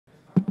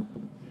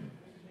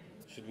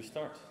Should we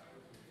start?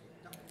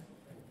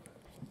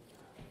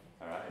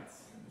 All right.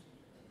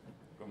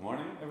 Good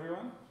morning,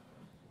 everyone.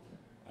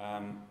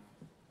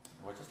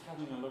 We're just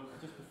having a look.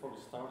 Just before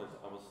we started,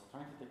 I was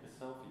trying to take a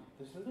selfie.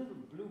 There's a little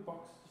blue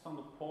box just on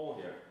the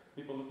pole here.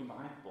 People looking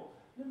behind the pole.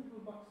 Little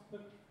blue box.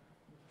 Look.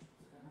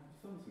 It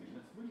films me.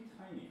 And it's really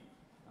tiny.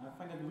 And I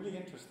find it really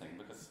interesting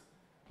because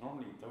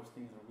normally those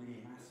things are really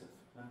massive.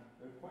 And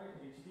they're quite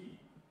HD.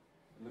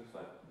 It looks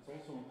like. It's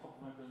also on top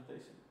of my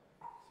presentation.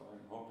 So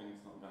I'm hoping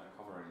it's not going to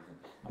cover anything.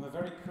 I'm a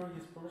very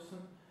curious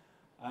person.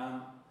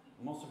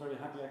 I'm also very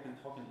happy I can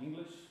talk in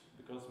English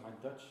because my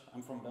Dutch, I'm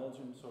from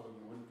Belgium, so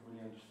you wouldn't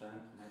really understand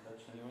my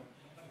Dutch anyway.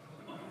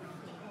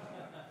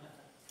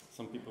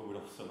 Some people would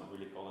also not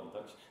really call it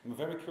Dutch. I'm a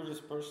very curious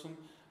person.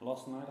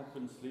 Last night I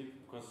couldn't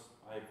sleep because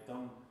I've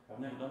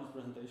never done this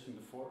presentation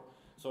before.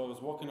 So I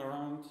was walking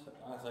around,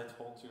 as I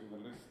told you,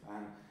 and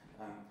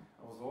I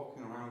was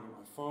walking around with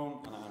my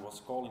phone and I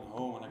was calling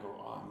home and I go,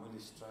 oh, I'm really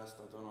stressed,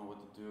 I don't know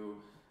what to do.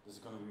 This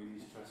is going to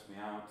really stress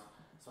me out.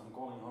 So I'm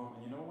calling home,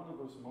 and you know one of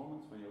those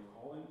moments when you're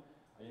calling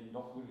and you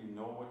don't really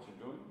know what you're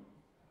doing?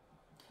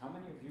 How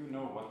many of you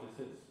know what this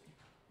is?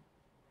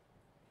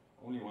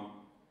 Only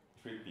one.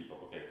 3 people.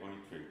 Okay,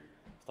 only 3.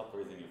 Stop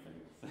raising your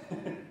fingers.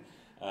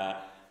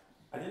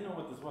 I didn't know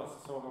what this was,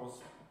 so I was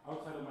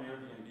outside of my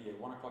Airbnb at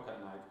 1 o'clock at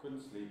night,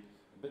 couldn't sleep,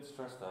 a bit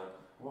stressed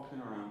out,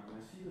 walking around, and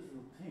I see this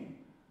little thing.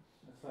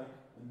 It's like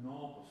a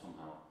knob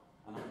somehow.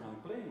 And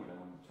I'm playing with it,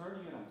 I'm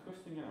turning it, I'm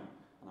twisting it,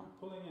 and I'm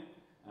pulling it,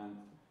 and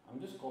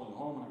I'm just going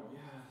home and I go,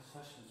 yeah, this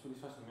session is really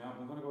stressing me out.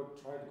 I'm going to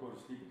try to go to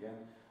sleep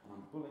again. And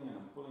I'm pulling it,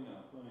 I'm pulling it,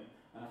 I'm pulling it.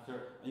 And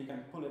you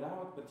can pull it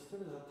out, but it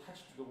still is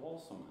attached to the wall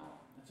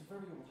somehow. It's a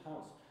very old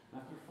house.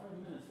 And after 5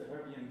 minutes, the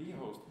Airbnb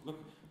host,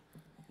 look,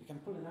 you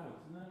can pull it out.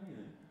 Isn't that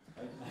amazing?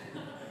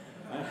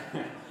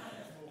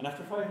 And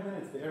after 5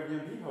 minutes, the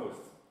Airbnb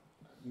host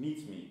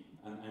meets me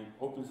and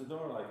opens the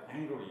door like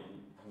angry.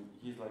 And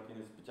he's like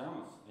in his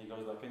pajamas. And he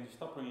goes like, can you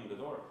stop ringing the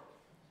door?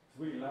 It's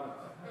really loud.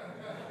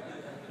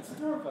 It's a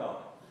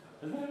doorbell.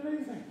 Isn't that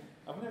amazing?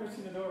 I've never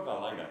seen a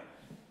doorbell like that.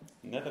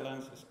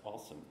 Netherlands is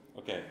awesome.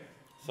 Okay,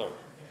 so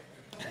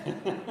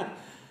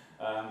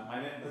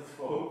my name. That's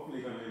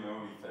hopefully going to be my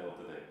only fail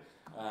today.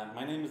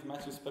 My name is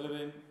Mathieu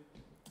Spillebeen.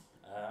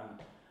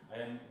 I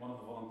am one of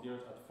the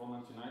volunteers at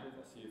Frontend United.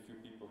 I see a few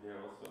people here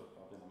also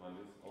on my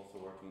list, also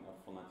working at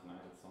Frontend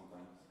United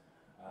sometimes,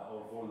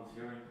 or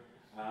volunteering.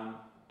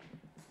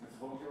 It's a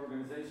volunteer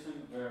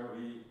organization where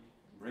we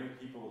bring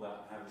people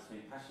that have the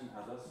same passion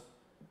as us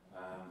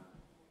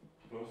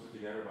closer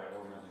together by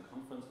organizing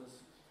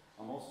conferences.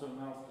 I'm also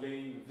now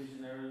playing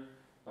visionary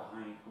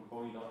behind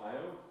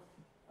Drupal.io,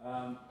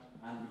 and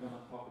we're going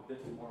to talk a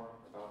bit more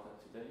about that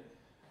today.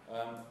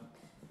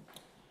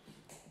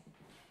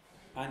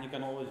 And you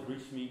can always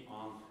reach me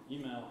on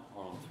email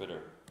or on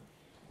Twitter.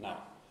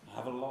 Now, I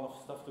have a lot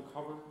of stuff to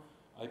cover.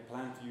 I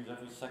plan to use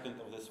every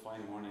second of this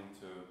fine morning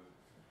to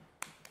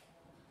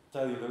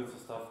tell you loads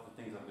of stuff,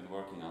 the things I've been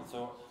working on.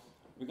 So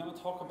we're going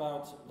to talk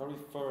about, very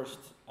first,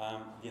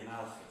 the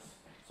analysis.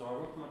 So I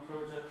worked on a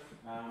project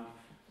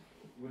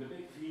with a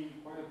big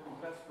team, quite a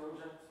complex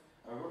project.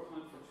 I worked on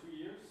it for 3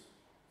 years.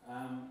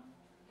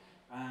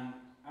 And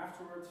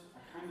afterwards,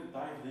 I kind of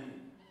dived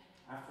in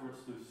afterwards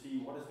to see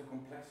what is the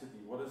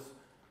complexity, what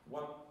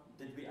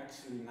did we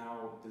actually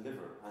now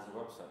deliver as a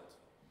website.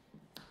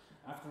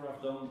 After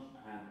I've done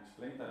and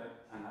explained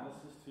that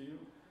analysis to you,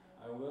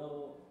 I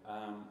will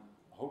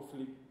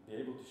hopefully be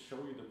able to show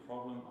you the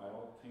problem I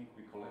all think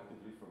we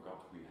collectively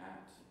forgot we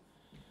had.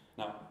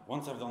 Now,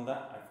 once I've done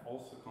that, I've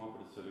also come up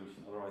with a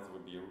solution, otherwise it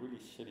would be a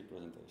really shitty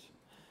presentation.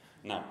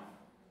 Now,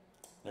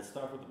 let's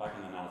start with the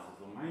backend analysis.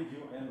 Well, mind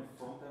you, I am a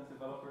front-end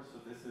developer, so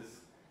this is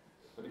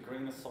with a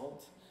grain of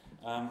salt.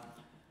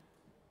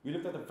 We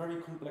looked at a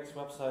very complex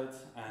website,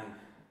 and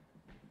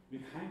we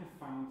kind of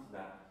found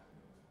that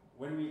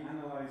when we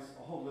analyze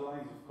all the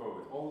lines of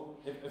code,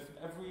 if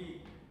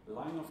every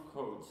line of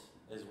code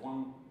is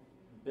one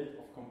bit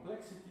of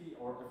complexity,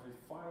 or every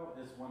file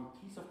is one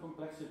piece of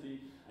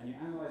complexity, and you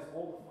analyze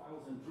all the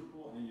files in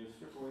Drupal and you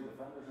strip away the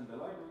vendors and the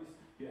libraries,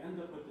 you end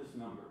up with this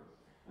number.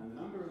 And the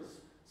number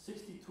is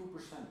 62%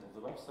 of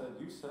the website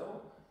you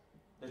sell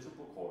is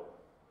Drupal core,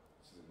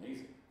 which is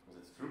amazing,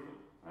 because it's Drupal,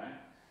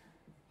 right?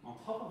 On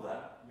top of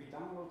that, we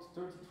download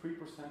 33%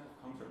 of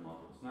content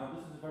modules. Now,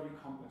 this is a very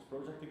complex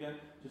project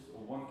again, just a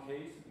one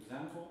case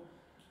example,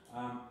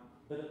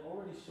 but it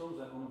already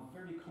shows that on a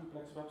very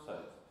complex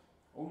website,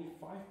 only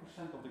 5%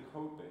 of the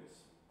code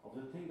base of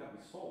the thing that we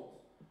sold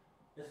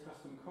is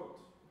custom code.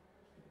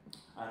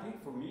 I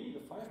think for me, the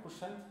 5%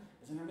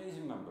 is an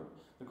amazing number,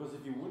 because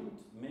if you wouldn't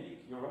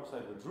make your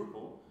website with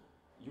Drupal,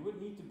 you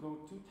would need to go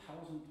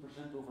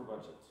 2,000% over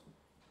budget,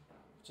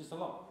 which is a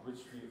lot,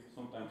 which we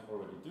sometimes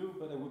already do,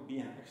 but it would be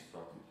an extra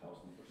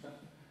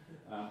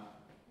 2,000%.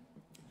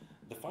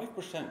 The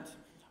 5%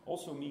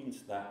 also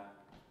means that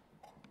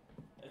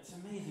it's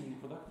amazingly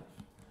productive.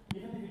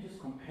 Even if you just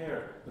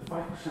compare the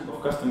 5%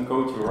 of custom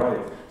code you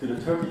write to the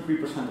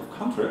 33% of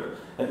contract,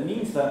 that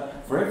means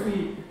that for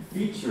every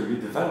feature you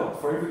develop,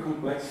 for every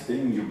complex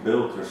thing you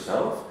build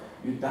yourself,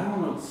 you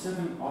download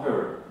 7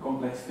 other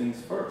complex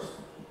things first.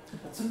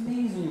 That's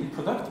amazingly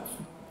productive.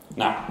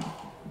 Now,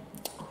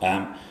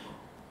 let's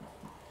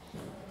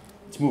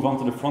move on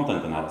to the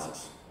front-end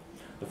analysis.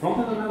 The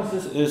front-end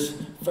analysis is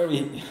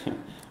very,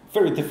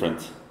 very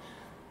different.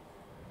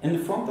 In the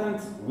front-end,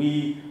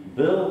 we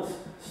build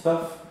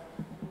stuff.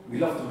 We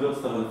love to build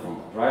stuff in the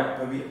front-end, right?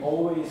 But we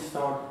always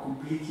start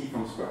completely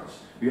from scratch.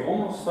 We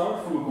almost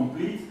start from a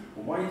complete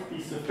white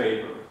piece of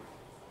paper.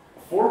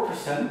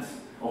 4%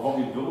 of what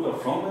we build our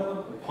front-end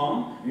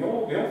upon, we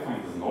all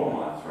find this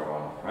normal after a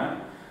while, right?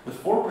 But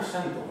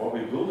 4% of what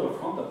we build our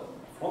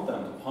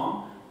front-end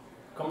upon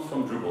comes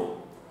from Drupal.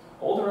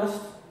 All the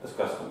rest is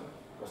custom.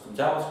 Custom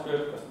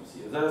JavaScript, custom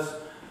CSS.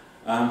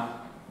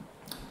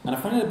 And I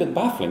find it a bit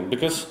baffling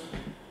because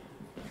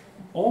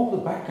all the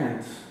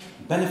backend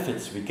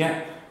benefits we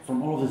get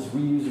from all of this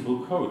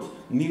reusable code,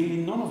 nearly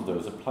none of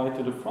those apply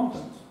to the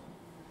front-end.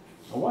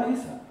 Why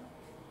is that?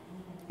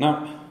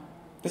 Now,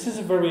 this is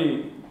a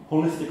very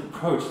holistic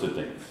approach to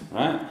things,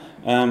 right?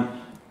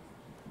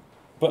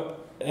 But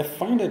I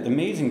find it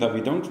amazing that we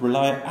don't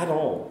rely at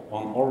all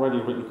on already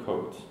written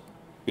code.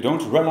 We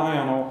don't rely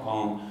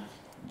on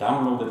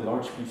downloaded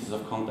large pieces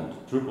of content,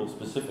 Drupal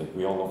specific.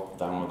 We all love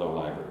to download our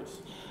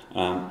libraries.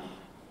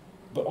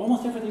 But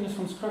almost everything is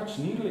from scratch,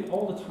 nearly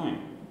all the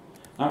time.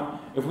 Now,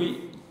 if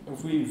we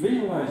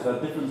visualize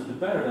that difference a bit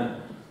better,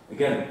 then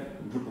again,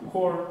 Drupal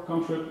core,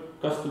 contrib,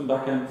 custom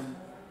backend.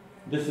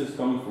 This is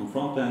coming from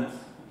frontend,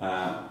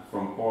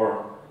 from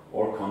core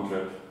or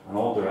contrib, and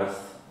all the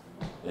rest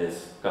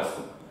is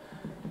custom.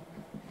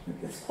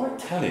 It's quite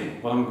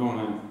telling what I'm going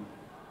to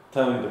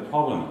tell you the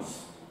problem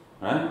is,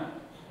 right?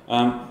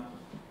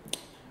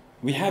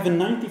 We have a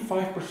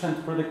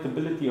 95%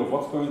 predictability of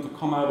what's going to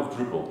come out of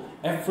Drupal.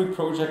 Every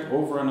project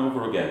over and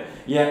over again.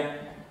 Yet,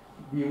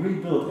 we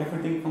rebuild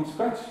everything from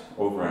scratch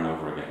over and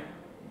over again.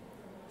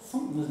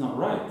 Something is not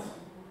right.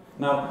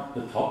 Now,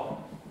 the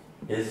top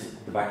is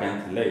the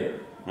backend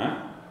layer,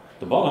 right?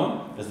 The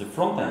bottom is the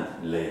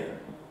front-end layer.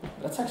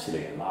 That's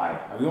actually a lie,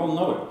 and we all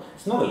know it.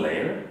 It's not a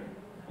layer.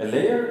 A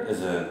layer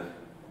is an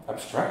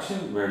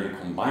abstraction where you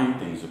combine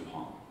things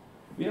upon.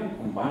 We don't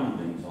combine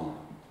things on.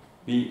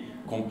 We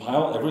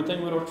compile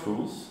everything with our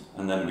tools,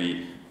 and then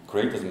we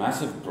create this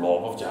massive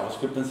blob of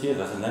JavaScript and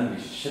CSS, and then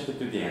we ship it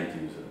to the end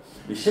user.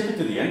 We ship it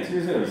to the end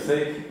user, and we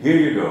say, here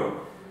you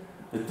go.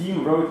 The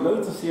team wrote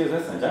loads of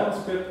CSS and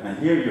JavaScript, and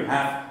here you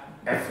have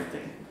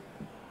everything.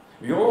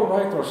 We all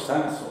write our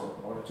SANS or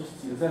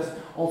just CSS,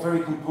 all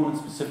very component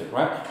specific,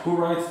 right? Who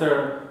writes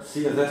their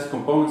CSS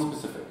component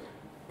specific?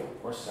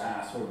 Or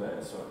SAS or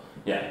this, or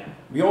yeah.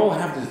 We all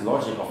have this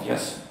logic of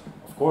yes,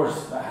 of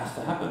course, that has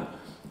to happen.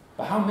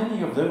 But how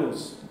many of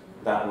those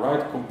that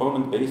write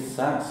component-based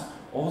SAS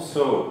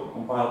also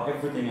compile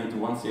everything into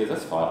one CSS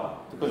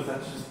file? Because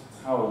that's just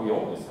how we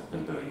always have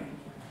been doing it.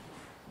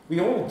 We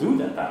all do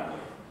that way.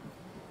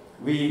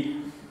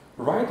 We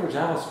write our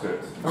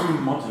JavaScript very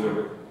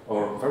modular,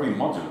 or very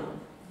modular.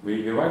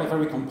 We write it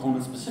very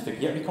component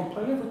specific, yet we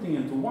compile everything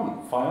into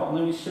one file and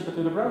then we ship it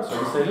to the browser.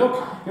 We say,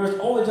 look, here's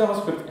all the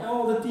JavaScript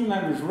all the team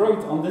members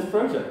wrote on this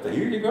project.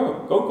 Here you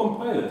go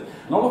compile it.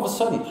 And all of a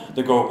sudden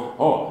they go,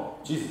 oh,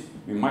 Jesus,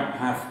 we might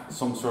have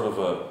some sort of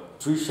a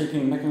tree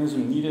shaking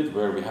mechanism needed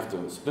where we have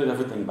to split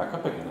everything back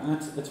up again. And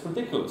it's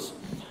ridiculous.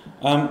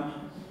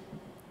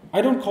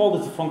 I don't call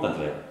this the front-end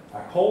layer.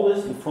 I call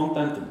this the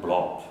front-end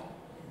blob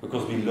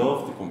because we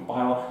love to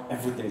compile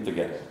everything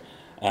together.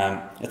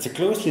 It's a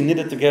closely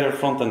knitted together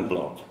front-end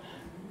blob.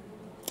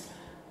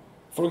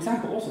 For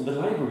example, also the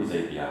libraries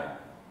API.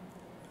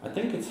 I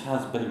think it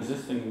has been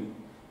existing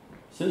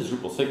since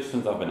Drupal 6,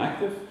 since I've been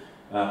active,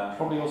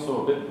 probably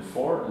also a bit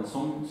before in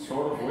some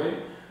sort of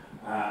way.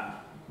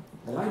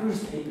 The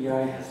libraries API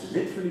has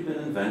literally been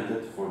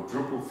invented for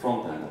Drupal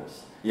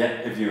front-enders.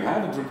 Yet, if you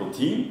have a Drupal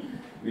team,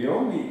 we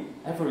only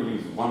ever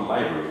use one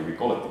library, we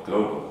call it the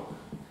global.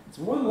 It's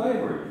one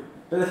library.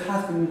 But it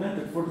has been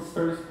invented for this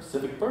very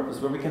specific purpose,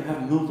 where we can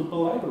have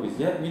multiple libraries.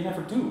 Yet we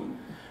never do.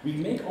 We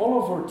make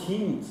all of our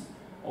teams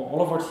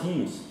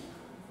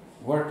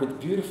work with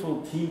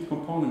beautiful teamed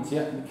components,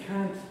 yet we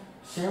can't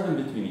share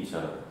them between each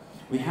other.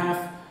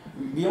 Why do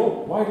we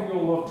all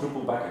love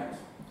Drupal backend?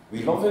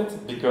 We love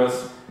it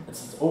because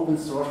it's an open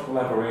source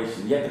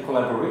collaboration, yet the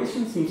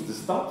collaboration seems to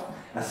stop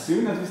as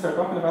soon as we start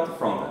talking about the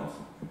front end.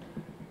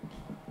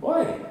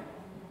 Why?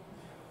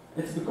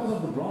 It's because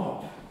of the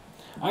blob.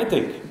 I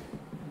think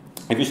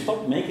if you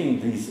stop making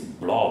these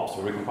blobs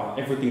where we compile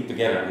everything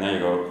together and then you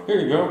go,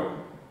 here you go,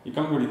 you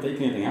can't really take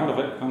anything out of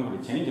it, you can't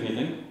really change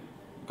anything,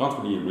 you can't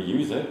really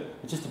reuse it,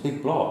 it's just a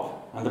big blob.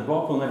 And the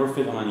blob will never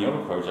fit on any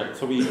other project,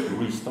 so we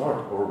restart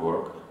our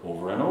work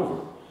over and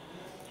over.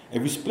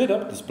 If we split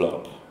up this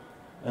blob,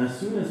 and as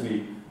soon as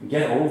we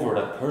get over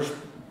that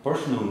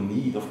personal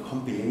need of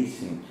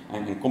compilation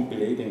and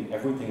compilating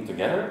everything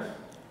together,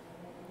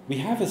 we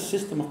have a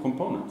system of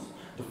components.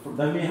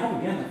 Then we have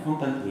again a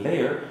front-end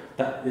layer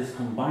that is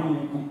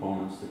combining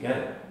components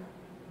together,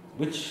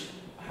 which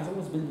has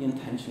always been the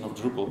intention of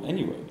Drupal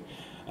anyway.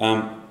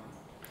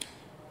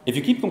 If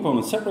you keep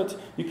components separate,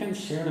 you can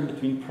share them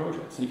between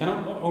projects. And you can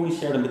not only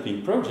share them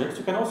between projects,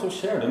 you can also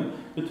share them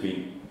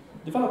between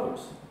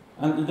developers.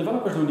 And the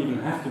developers don't even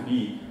have to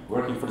be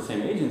working for the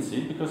same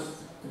agency,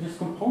 because there's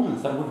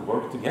components that would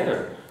work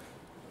together.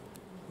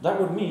 That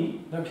would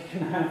mean that we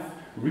can have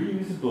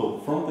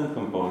reusable front-end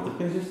components that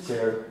can just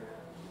share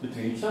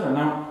between each other.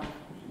 Now,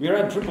 we're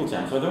at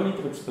DrupalJam, so I don't need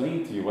to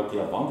explain to you what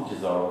the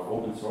advantages are of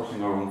open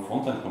sourcing our own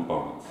front-end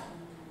components.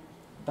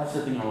 That's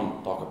the thing I want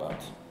to talk about.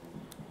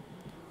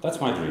 That's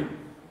my dream.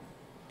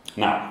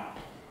 Now,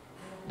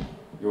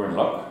 you're in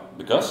luck,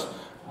 because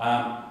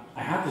I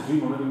had this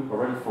dream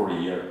already for a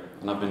year,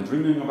 and I've been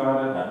dreaming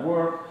about it at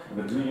work, I've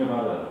been dreaming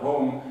about it at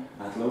home.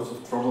 I had loads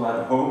of trouble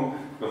at home,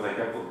 because I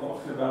kept on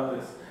talking about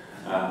this.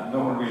 No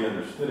one really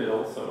understood it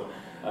also.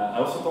 I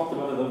also talked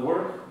about it at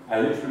work.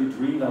 I literally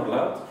dreamed out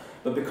loud.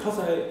 But because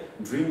I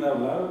dreamed out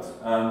loud,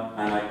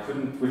 and I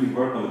couldn't really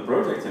work on the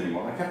project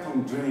anymore, I kept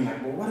on dreaming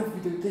like, well, what if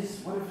we do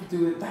this? What if we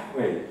do it that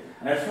way?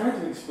 And I tried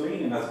to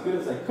explain it as good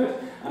as I could.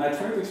 And I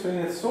tried to explain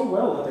it so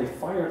well that they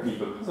fired me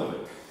because of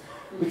it.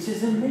 Which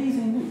is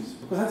amazing news,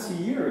 because that's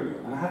a year ago.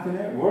 And I have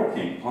been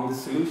working on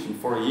this solution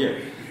for a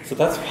year. So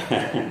that's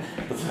why,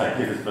 that's why I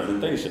gave this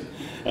presentation.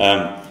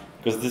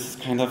 Because this is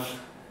kind of,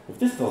 if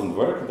this doesn't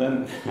work,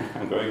 then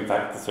I'm going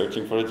back to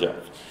searching for a job.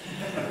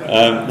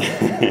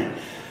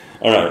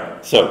 All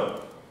right,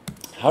 so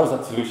how does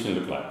that solution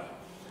look like?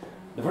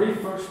 The very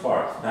first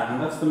part,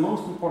 and that's the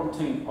most important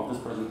thing of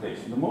this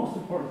presentation, the most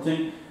important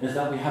thing is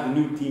that we have a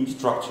new team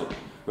structure,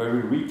 where we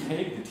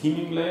retake the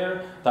teaming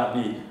layer that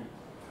we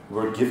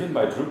were given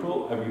by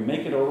Drupal, and we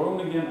make it our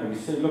own again, and we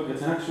say, look,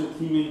 it's an actual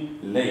teaming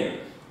layer.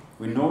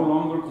 We no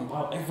longer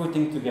compile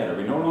everything together.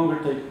 We no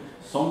longer take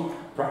some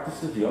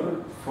practices the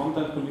other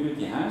front-end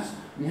community has.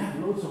 We have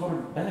loads of other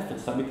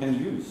benefits that we can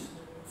use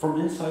from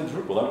inside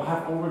Drupal that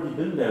have already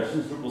been there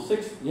since Drupal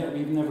 6, yet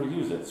we've never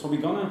used it. So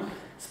we're gonna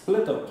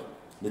split up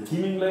the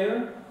teaming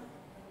layer,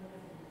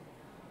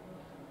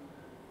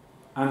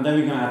 and then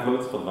we're gonna have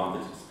loads of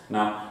advantages.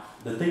 Now,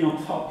 the thing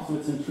on top, so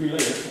it's in 3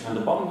 layers, and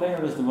the bottom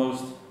layer is the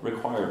most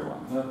required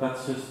one.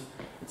 That's just,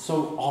 it's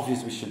so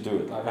obvious we should do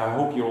it. Like, I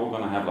hope you're all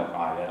gonna have like,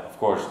 ah yeah, of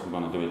course I'm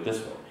gonna do it this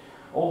way.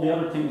 All the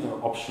other things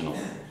are optional.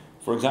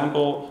 For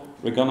example,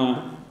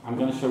 I'm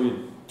gonna show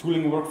you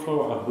tooling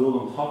workflow I've built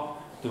on top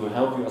to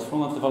help you as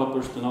front-end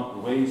developers to not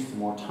waste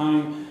more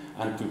time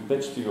and to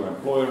pitch to your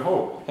employer,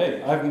 oh,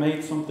 hey, I've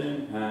made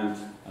something and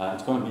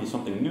it's going to be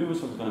something new,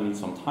 so it's going to need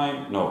some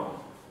time. No,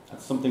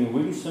 that's something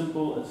really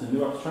simple. It's a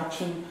new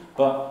abstraction,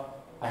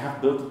 but I have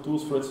built the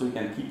tools for it so you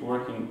can keep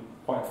working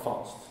quite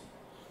fast.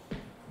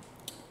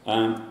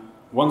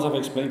 Once I've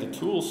explained the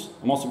tools,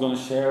 I'm also going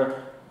to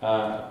share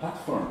a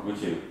platform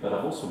with you that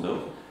I've also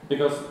built,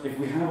 because if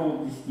we have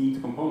all these neat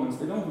components,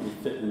 they don't really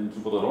fit in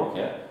Drupal.org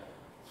yet.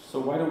 So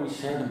why don't we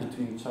share them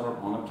between each other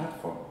on a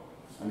platform?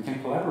 And we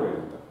can collaborate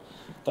on them.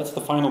 That's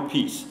the final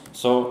piece.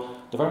 So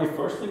the very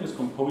first thing is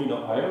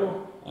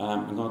Component.io.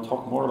 I'm going to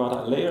talk more about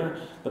that later.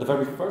 But the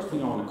very first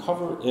thing I want to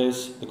cover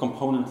is the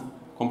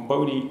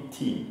component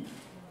team,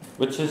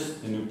 which is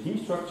the new team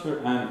structure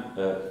and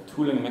a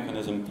tooling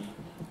mechanism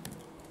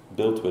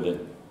built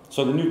within.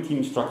 So the new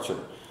team structure.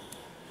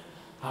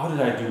 How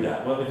did I do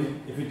that? Well,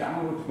 if you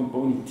download the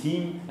component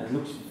team, it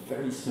looks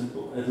very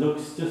simple. It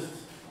looks just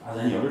as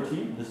any other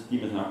team. This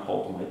team is now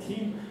called my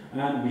team,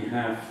 and we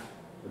have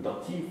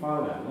a .team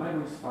file, we have a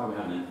libraries file, we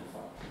have an info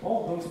file.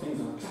 All those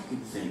things are exactly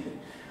the same thing.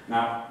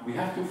 Now, we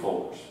have 2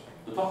 folders.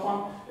 The top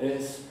one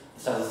is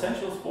the CSS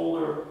Essentials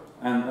folder,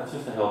 and that's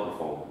just a helper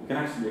folder. You can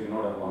actually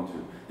ignore that one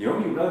too. The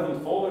only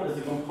relevant folder is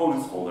the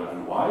components folder,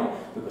 and why?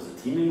 Because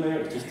the teaming layer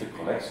is just a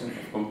collection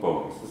of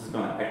components. This is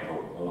going to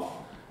echo a lot,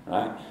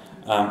 right?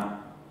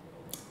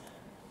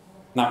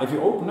 Now, if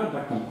you open up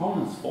that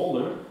components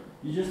folder,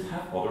 you just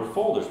have other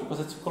folders,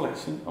 because it's a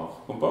collection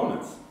of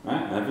components,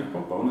 right? And every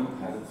component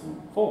has its own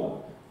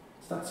folder.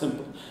 It's that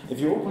simple. If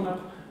you open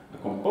up a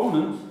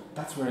component,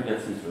 that's where it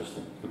gets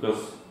interesting,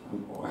 because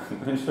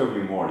I'm going to show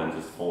you more than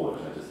just folders,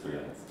 I just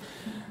realized.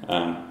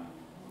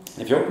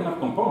 If you open up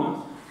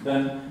component,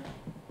 then,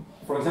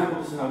 for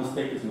example, this is now the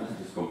status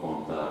messages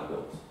component that I've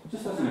built,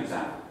 just as an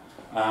example.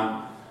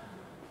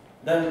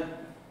 Then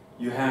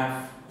you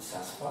have the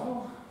SAS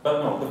file.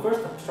 But no, the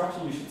first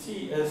abstraction you should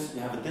see is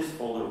you have a disk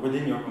folder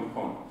within your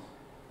component.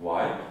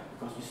 Why?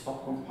 Because we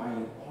stopped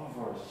compiling all of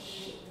our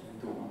shit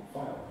into one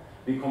file.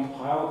 We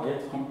compile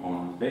it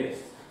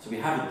component-based. So we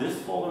have a disk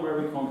folder where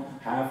we can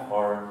have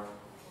our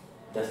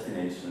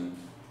destination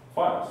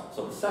files.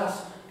 So the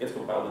SAS gets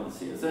compiled in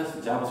the CSS,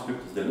 the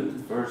JavaScript is the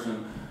limited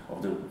version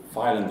of the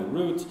file in the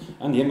root,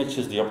 and the image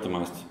is the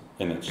optimized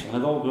image. And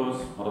it all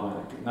goes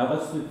automatically. Now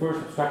that's the first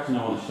abstraction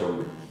I want to show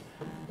you.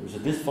 There's a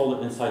disk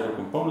folder inside your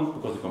component,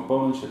 because the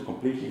component should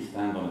completely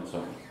stand on its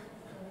own.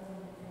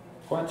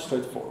 Quite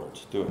straightforward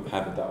to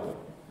have it that way.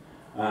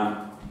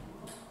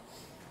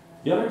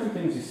 The other 2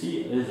 things you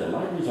see is a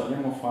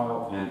libraries.yaml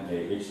file and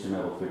a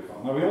HTML.twig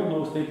file. Now we all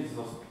know status is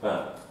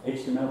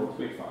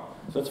HTML.twig file.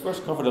 So let's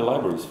first cover the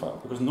libraries file,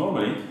 because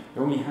normally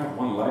you only have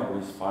one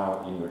libraries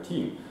file in your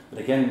team. But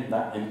again,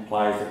 that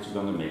implies that you're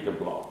going to make a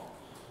blob.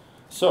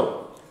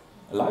 So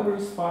A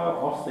libraries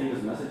file of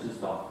status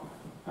messages of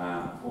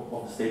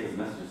the status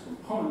messages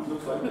component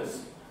looks like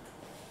this.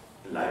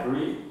 The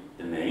library,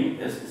 the name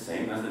is the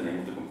same as the name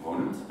of the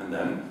component, and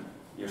then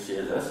your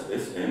CSS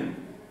is in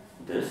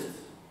dist,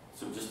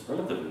 so just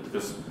relatively,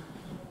 because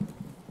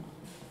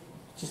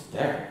it's just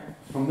there.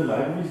 From the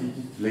libraries, you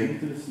just link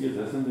to the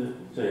CSS and the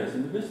JS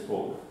in the dist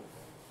folder.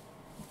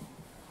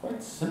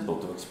 Quite simple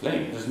to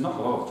explain. There's not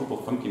a lot of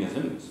Drupal funkiness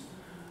in this.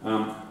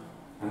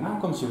 And now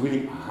comes a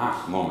really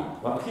aha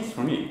moment. Well, at least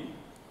for me.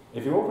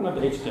 If you open up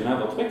the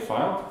html.twig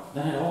file,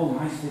 then it all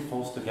nicely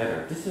falls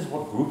together. This is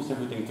what groups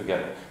everything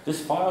together.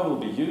 This file will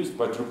be used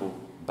by Drupal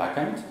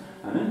backend,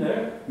 and in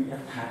there we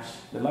attach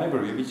the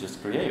library we just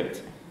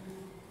created.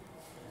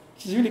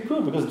 Which is really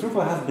cool because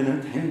Drupal has been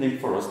intending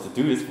for us to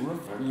do this for a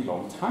very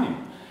long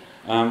time.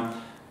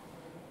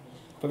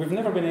 But we've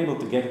never been able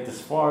to get it this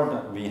far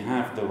that we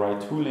have the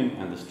right tooling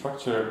and the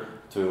structure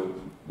to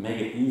make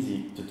it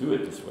easy to do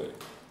it this way.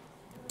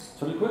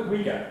 So the quick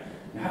recap.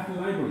 You have the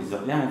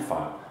libraries.yaml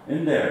file.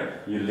 In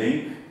there, you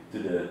link to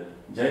the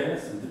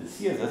JS and to the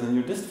CSS in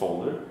your dist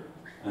folder,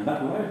 and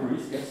that library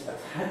gets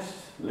attached,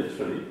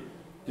 literally,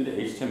 to the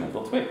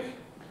HTML.twig.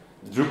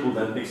 The Drupal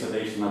then picks up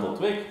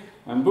HTML.twig,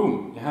 and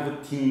boom, you have a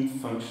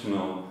teamed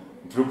functional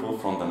Drupal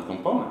front-end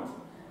component.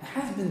 It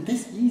has been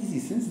this easy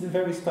since the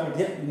very start,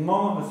 yet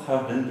none of us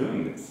have been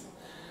doing this.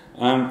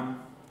 Now,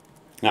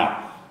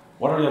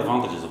 what are the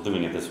advantages of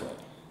doing it this way?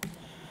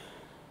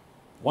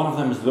 One of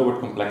them is lowered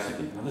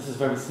complexity. Now this is a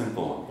very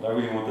simple, but I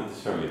really wanted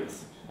to show you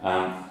this.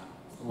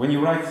 When you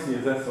write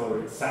CSS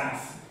or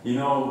Sass, you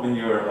know when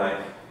you're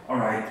like, all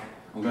right,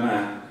 I'm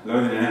gonna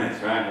load an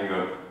image, right? You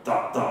go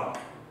dot dot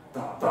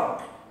dot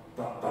dot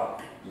dot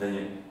dot. Then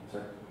you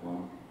check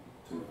 1,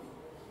 2,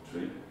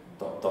 3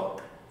 dot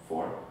dot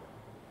 4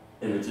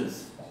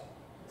 images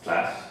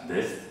slash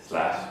dist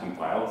slash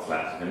compile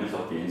slash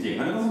image.png,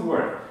 and it doesn't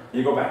work.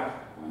 You go back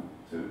 1,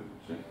 2,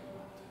 3,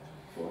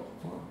 4,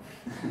 4.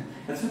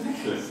 That's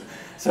ridiculous.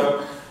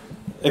 So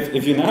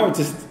if you now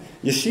just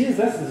your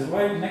CSS is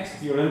right next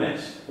to your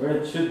image where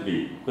it should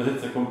be because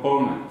it's a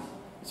component.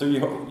 So you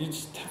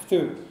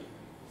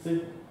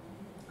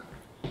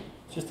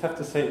just have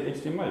to say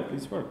HTML,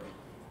 please work.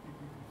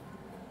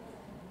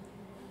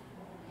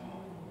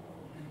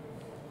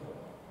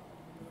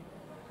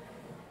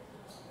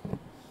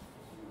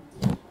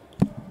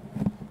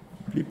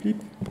 Bleep bleep.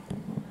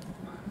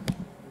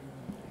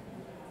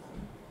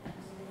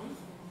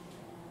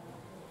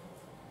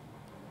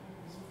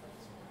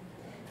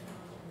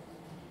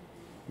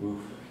 Oof.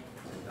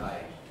 It's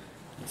dying.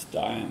 It's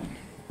dying.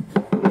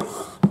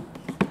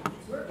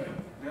 It's working.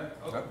 Yeah.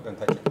 Oh. No, don't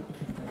touch it.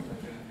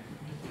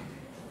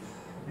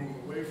 Move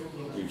away from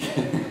the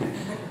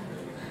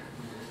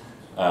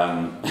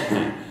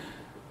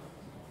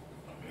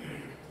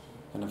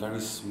And very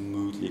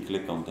smoothly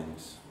click on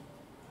things.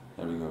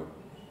 There we go.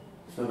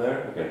 Still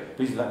there? Okay.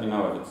 Please let me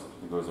know if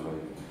it goes away.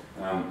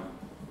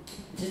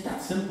 Just that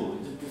simple.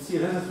 The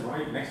CSS is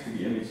right next to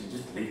the image. You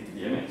just link to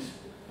the image.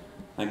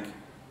 Like,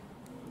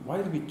 why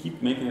do we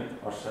keep making it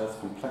ourselves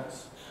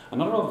complex?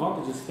 Another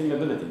advantage is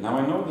scalability. Now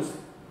I know this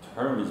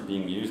term is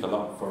being used a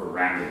lot for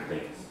random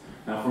things.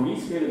 Now for me,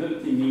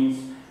 scalability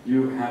means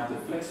you have the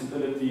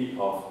flexibility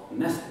of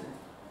nesting.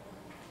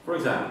 For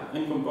example,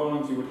 in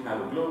components you would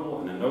have a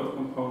global and a node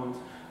component,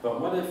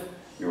 but what if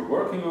you're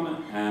working on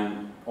it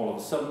and all of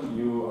a sudden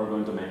you are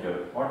going to make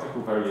an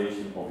article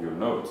variation of your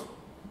node?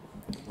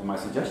 And my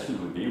suggestion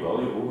would be,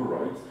 well, you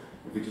overwrite,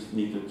 if you just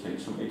need to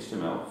change some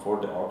HTML for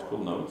the article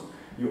nodes,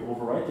 you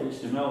overwrite the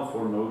HTML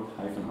for node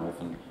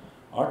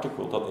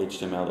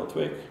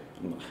article.html.twig.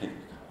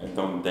 I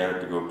don't dare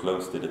to go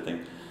close to the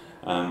thing.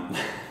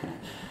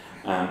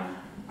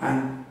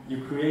 And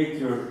you create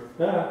your...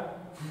 Damn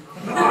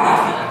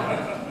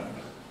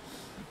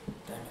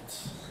it.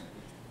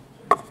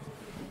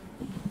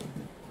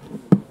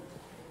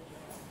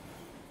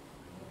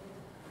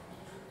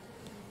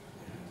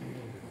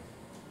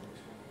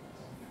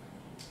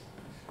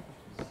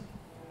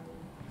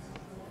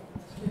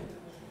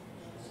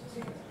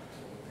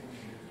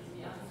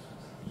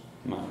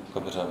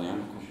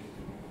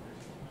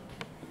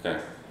 Okay.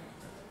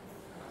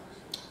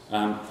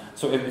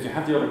 So if you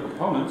have the other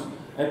components,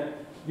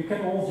 you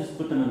can all just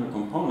put them in the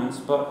components,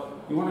 but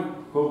you want to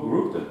go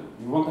group them.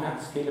 You want to have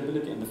the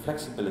scalability and the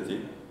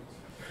flexibility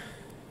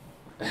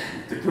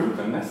to group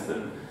and nest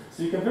them.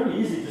 So you can very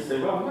easily just say,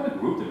 well, I'm going to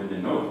group them in the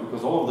node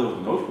because all of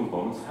those node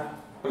components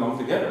belong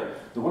together.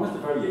 The one is the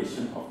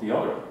variation of the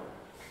other.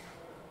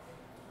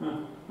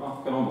 Well,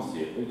 you can almost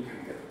see it, but you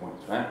can get the point,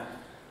 right?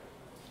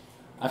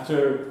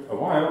 After a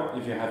while,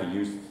 if you have a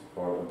used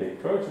or a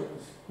big project,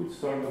 it could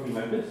start looking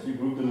like this. You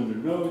group them under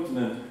nodes, and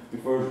then you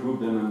first group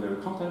them under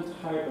content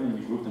type, and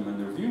then you group them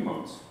under view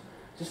modes.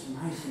 Just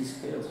nicely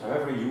scaled,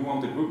 however you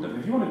want to group them.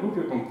 If you want to group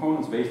your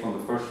components based on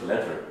the first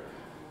letter,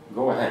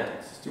 go ahead.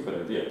 It's a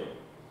stupid idea, but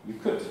you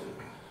could.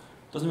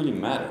 It doesn't really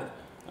matter.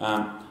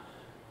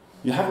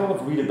 You have a lot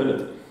of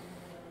readability.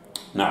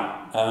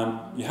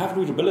 Now, you have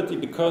readability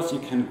because you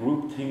can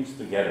group things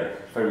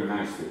together very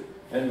nicely.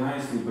 It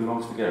nicely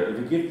belongs together.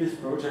 If you give this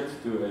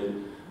project to a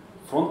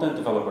front-end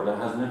developer that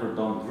has never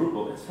done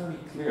Drupal, it's very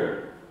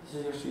clear. This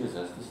is your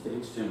CSS, this is the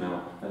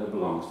HTML that it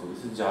belongs to,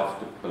 this is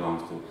JavaScript it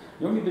belongs to.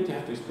 The only bit you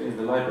have to explain is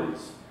the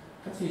libraries.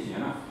 That's easy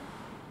enough.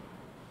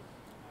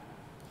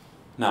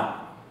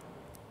 Now,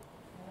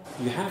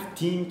 you have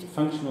teamed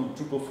functional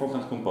Drupal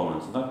front-end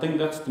components, and I think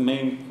that's the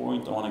main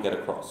point I want to get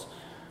across.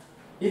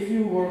 If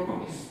you work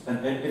on this,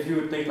 and if you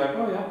would think like,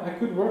 oh yeah, I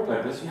could work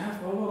like this, you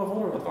have a lot of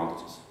other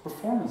advantages.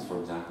 Performance,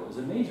 for example, is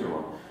a major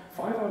one.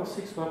 5 out of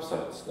 6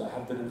 websites that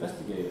have been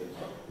investigated.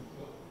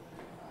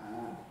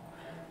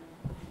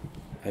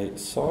 I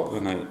saw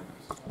when I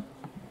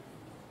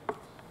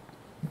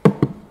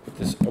put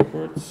this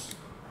upwards.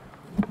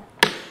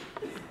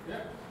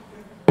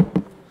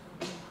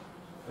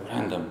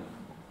 Random.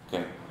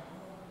 Okay.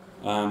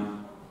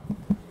 Put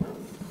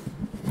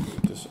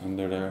this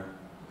under there. I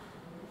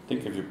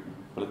think if you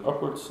put it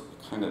upwards,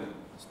 it kind of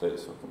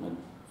stays. So put my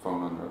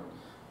phone under it.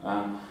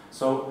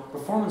 So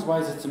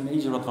performance-wise, it's a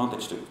major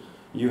advantage too.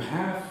 You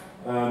have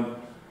 5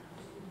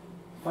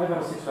 out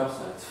of 6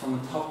 websites from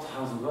the top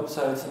 1,000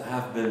 websites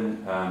have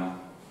been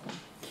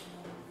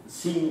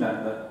seeing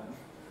that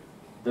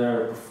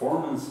their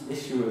performance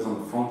issue is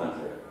on the front end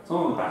layer. It's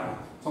not on the back end.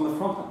 It's on the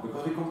front end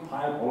because we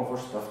compile all of our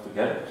stuff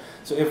together.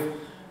 So if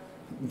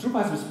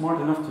Drupal has been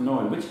smart enough to know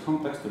in which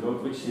context to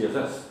load which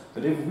CSS,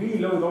 but if we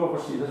load all of our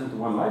CSS into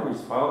one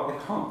libraries file, it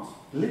can't.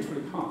 It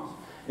literally can't.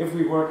 If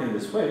we work in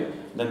this way,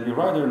 then we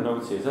rather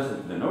node CSS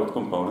into the node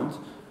component.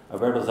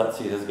 Where does that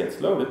CSS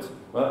get loaded?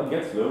 Well, it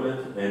gets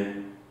loaded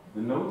in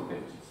the node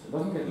pages. It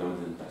doesn't get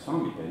loaded in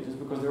taxonomy pages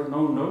because there are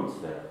no nodes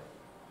there.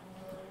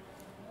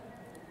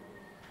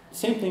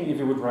 Same thing if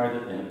you would write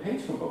it in a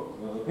page component.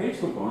 Well, the page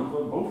component,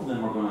 well, both of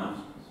them are going to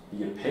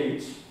be a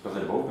page because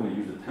they're both going to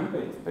use the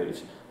template of the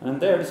page. And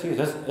there the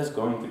CSS is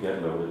going to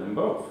get loaded in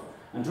both.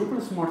 And Drupal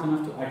is smart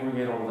enough to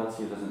aggregate all of that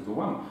CSS into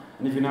one.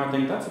 And if you now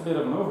think that's a bit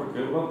of an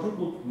overkill, well,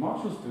 Drupal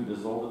modules do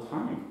this all the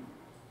time.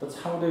 That's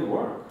how they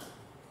work.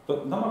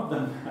 But none of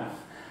the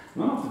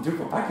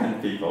Drupal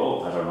backend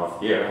people that are not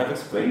here have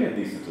explained it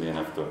decently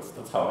enough to us.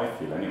 That's how I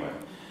feel anyway.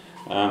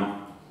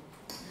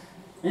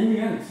 In the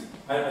end,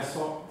 I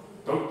saw,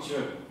 don't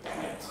you,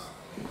 damn it.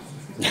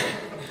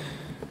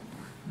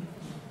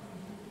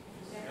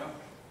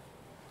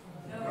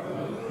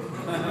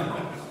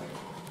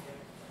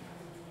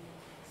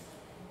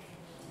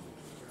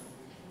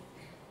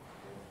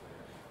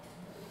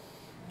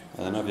 I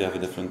don't know if you have a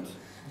different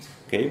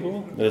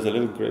cable. There's a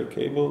little gray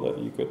cable that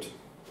you could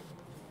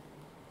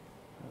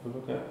have a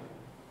look at.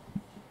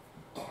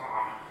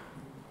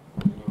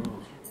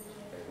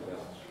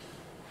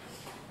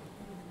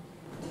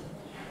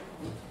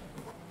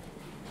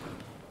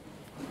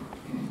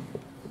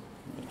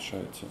 I'll try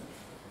to.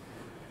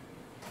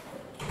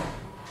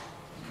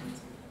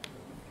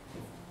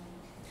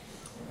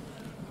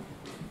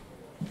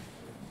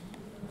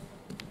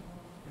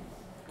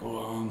 Go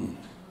on.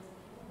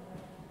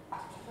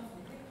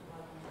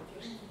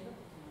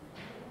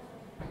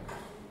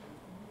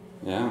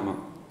 Ja, maar.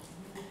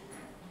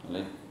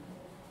 Allee.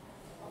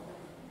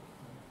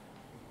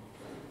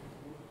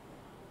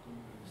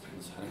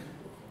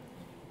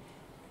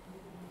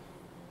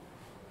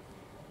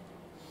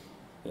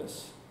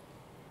 Yes.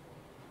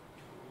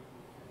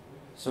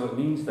 So it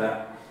means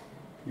that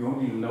you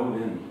only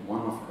load in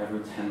one of every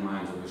 10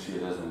 lines of your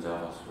CSS and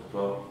JavaScript.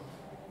 Well,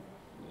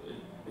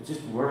 it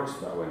just works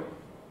that way.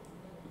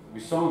 We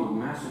saw in the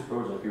massive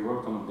project we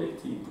worked on a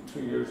big team for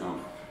 2 years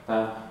on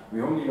that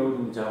we only load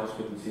in the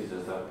JavaScript and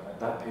CSS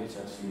that page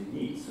actually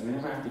needs. And we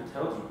never have to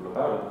tell Drupal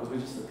about it because we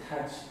just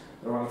attach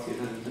the right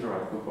CSS to the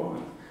right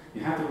component.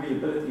 You have the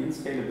readability and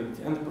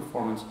scalability and the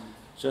performance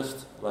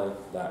just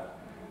like that.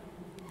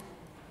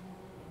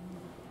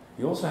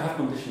 You also have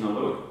conditional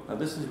loading. Now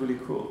this is really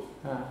cool.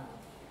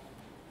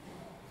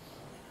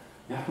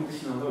 You have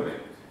conditional loading.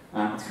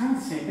 It's kind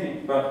of the same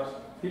thing,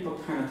 but people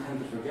kind of tend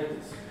to forget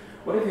this.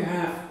 What if you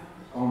have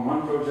on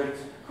one project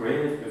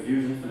created a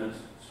Views Infinite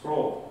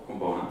scroll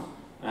component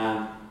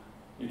and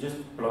you just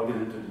plug it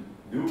into the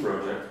new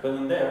project, but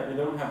in there you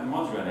don't have the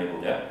module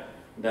enabled yet,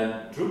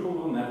 then Drupal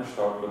will never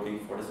start looking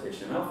for this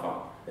HTML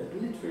file. It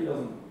literally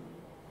doesn't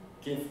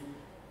give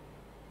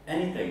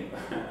anything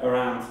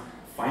around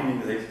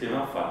finding this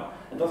HTML file.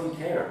 It doesn't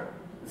care.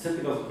 It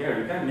simply doesn't care.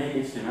 You can make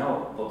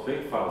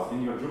HTML.twig files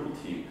in your Drupal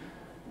team.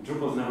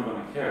 Drupal is never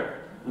going to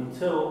care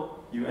until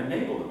you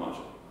enable the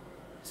module.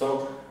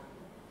 So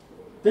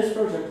this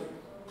project,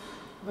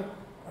 look,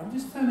 I'm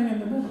just standing in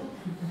the middle.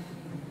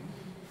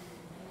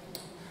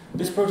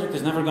 This project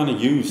is never going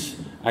to use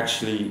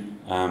actually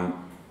that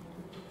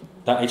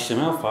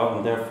HTML file,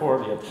 and therefore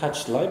the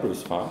attached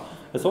libraries file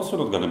is also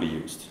not going to be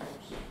used.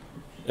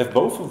 If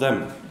both of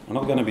them are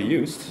not going to be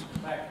used,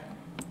 I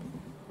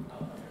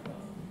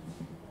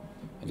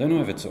don't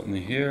know if it's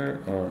only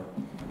here or,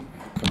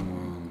 come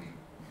on.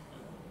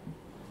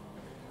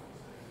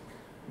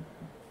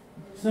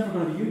 It's never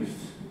going to be used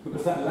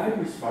because that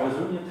libraries file is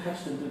only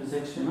attached into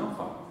this HTML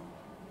file.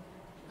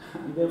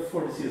 And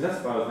therefore the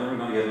CSS file is never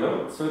going to get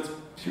loaded. So it's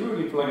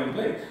purely plug and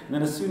play. And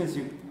then as soon as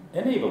you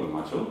enable the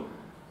module,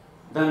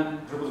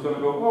 then Drupal is going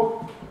to go,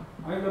 oh,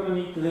 I'm going to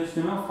need the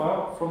HTML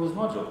file from this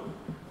module.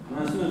 And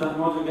as soon as that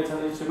module gets that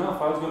HTML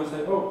file, it's going to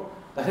say, oh,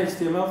 that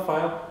HTML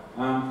file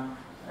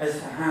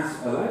has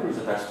a library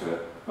attached to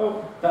it.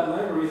 Oh, that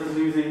library is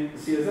using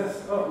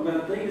CSS. Oh, I'm going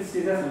to take the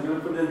CSS and I'm going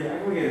to put it in the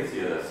aggregated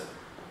CSS.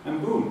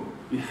 And boom,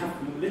 you have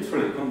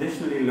literally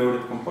conditionally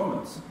loaded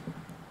components.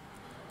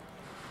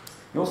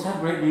 You also have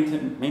great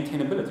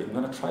maintainability. I'm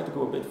going to try to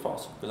go a bit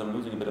fast because I'm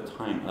losing a bit of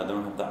time and I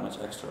don't have that much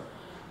extra.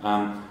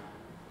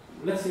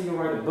 Let's say you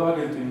write a bug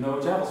into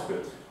Node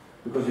JavaScript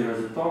because there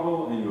is a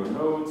toggle in your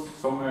node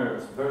somewhere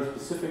very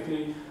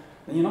specifically,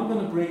 and you're not going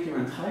to break your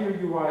entire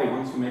UI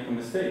once you make a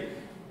mistake.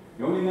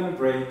 You're only going to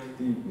break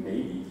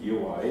maybe the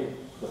UI,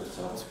 because it's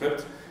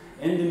JavaScript,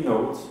 in the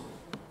node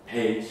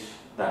page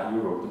that you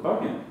wrote the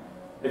bug in.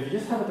 If you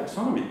just have a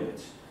taxonomy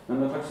page, then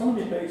the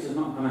taxonomy page is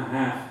not going to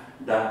have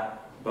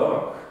that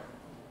bug.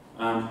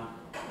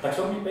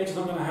 Taxonomy page is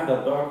not going to have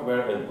that bug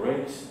where it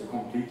breaks the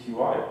complete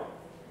UI.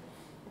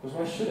 Because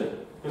why should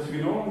it? Because if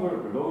you no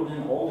longer load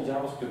in all the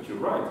JavaScript you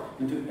write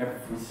into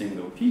every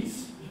single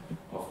piece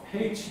of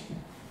page,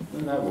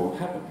 then that won't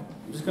happen.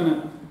 I'm just going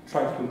to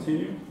try to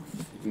continue.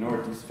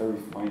 Ignore these very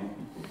fine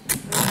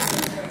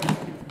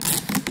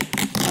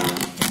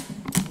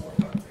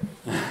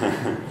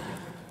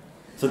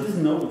So this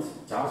node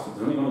JavaScript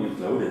is only going to get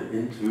loaded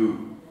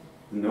into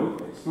the node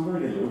page. It's not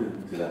going to get loaded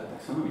into that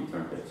taxonomy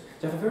term page.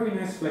 You have a very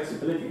nice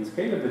flexibility and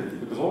scalability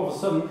because all of a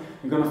sudden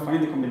you're going to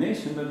find a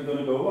combination that you're going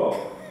to go, well,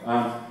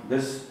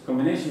 this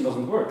combination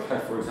doesn't work.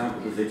 Like for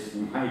example, this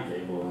HDMI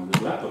cable and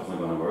this laptop's not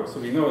going to work, so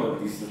we know that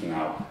this is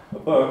now a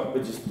bug,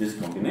 but just this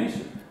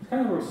combination. It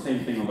kind of works the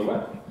same thing on the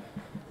web.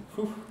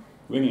 Whew,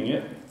 winging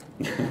it.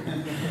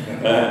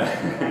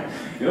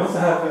 You also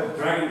have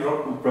drag and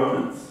drop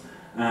components.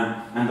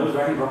 And those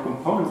drag and drop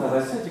components, as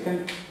I said, you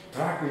can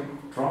drag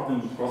and drop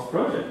them across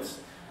projects.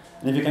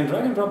 And if you can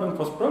drag and drop them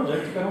across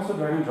projects, you can also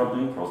drag and drop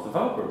them across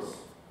developers.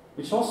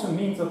 Which also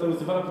means that those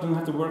developers don't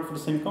have to work for the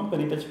same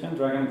company, that you can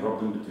drag and drop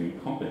them between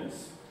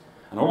companies.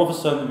 And all of a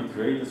sudden we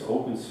create this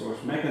open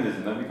source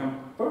mechanism that we can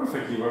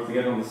perfectly work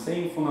together on the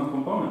same front-end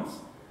components.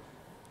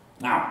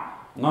 Now,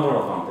 another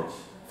advantage,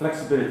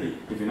 flexibility.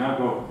 If you now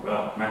go,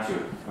 well,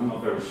 Mathieu, I'm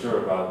not very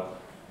sure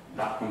about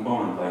that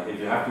component, like if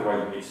you have to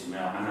write an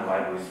HTML and a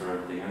libraries for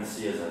everything, and a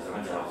CSS and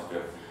a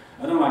JavaScript.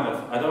 I don't like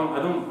that. I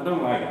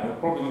don't like it. I'm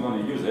probably not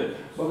going to use it.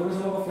 But there is a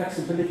lot of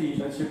flexibility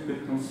that you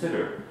could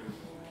consider.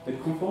 The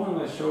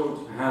component I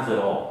showed has it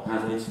all.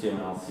 Has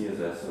HTML,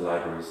 CSS,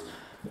 libraries.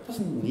 It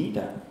doesn't need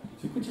that.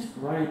 You could just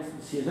write a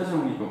CSS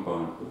only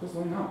component, because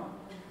why not?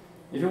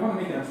 If you want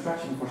to make an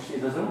abstraction for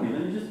CSS only,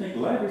 then you just make a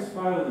libraries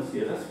file and a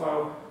CSS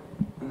file,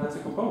 and that's a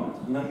component.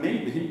 And then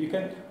maybe you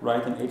can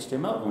write an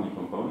HTML only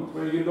component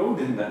where you load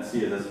in that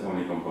CSS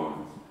only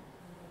component.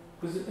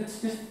 Because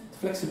it's just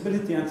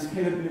flexibility and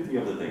scalability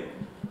of the thing.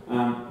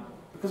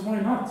 Because why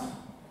not?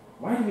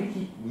 Why do we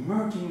keep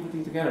merging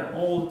everything together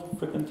all the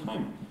freaking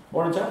time?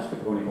 Or a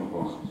JavaScript only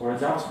component, or a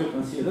JavaScript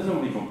and CSS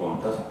only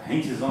component that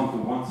hinges onto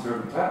one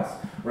certain class,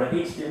 or an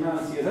HTML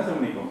and CSS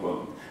only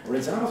component, or a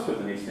JavaScript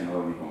and HTML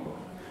only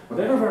component.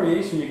 Whatever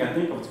variation you can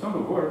think of, it's going to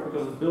work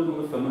because it's built on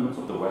the fundamentals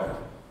of the web.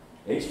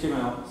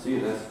 HTML,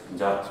 CSS, and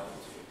JavaScript.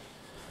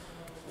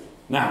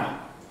 Now,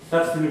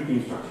 that's the new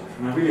team structure,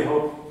 and I really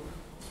hope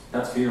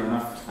that's clear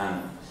enough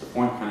and the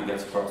point kind of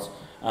gets across.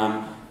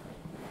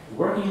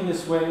 Working in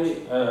this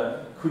way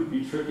could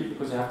be tricky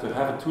because you have to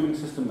have a tooling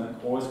system that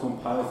always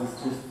compiles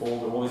this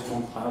folder, always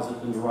compiles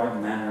it in the right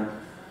manner.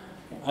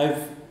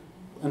 I've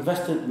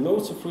invested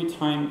loads of free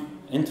time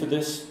into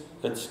this.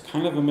 It's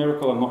kind of a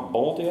miracle I'm not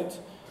bald yet.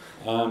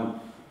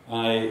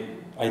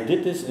 I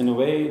did this in a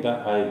way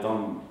that I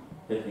done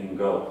it in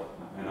Go.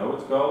 I know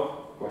it's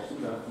Go,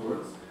 questions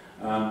afterwards.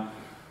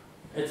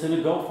 It's in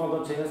a Go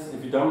file.js.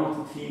 If you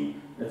download the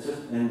theme, it's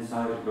just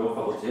inside of Go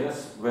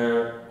file.js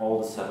where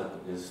all the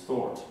setup is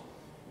stored.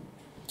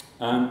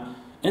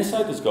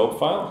 Inside this Go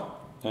file,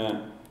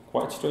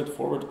 quite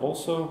straightforward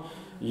also,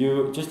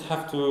 you just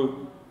have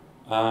to,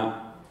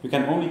 you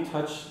can only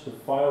touch the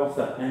files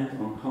that end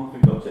on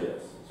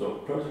config.js. So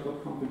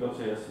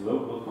project.config.js,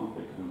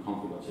 local.config, and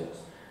config.js.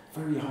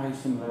 Very high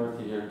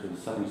similarity here to the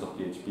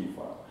settings.php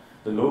file.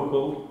 The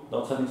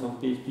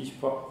local.settings.php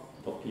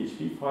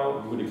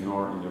file you would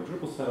ignore in your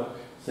Drupal setup,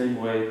 same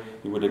way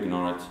you would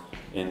ignore it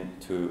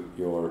into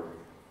your,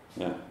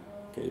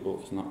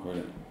 cable is not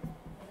really.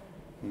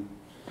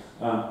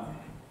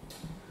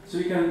 So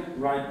you can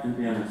write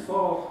npm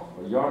install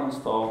or yarn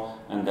install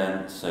and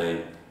then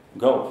say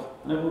gulp,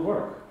 and it will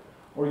work.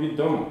 Or you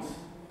don't.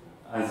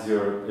 If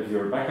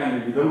you're a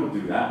backender, you don't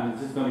do that, and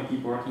it's just going to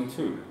keep working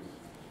too.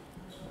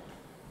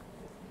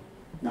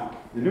 Now,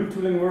 the new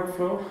tooling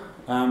workflow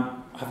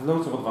have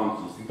loads of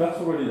advantages. That's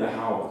already the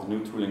how of the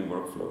new tooling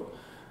workflow.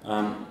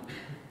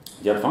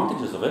 The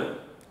advantages of it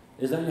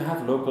is that you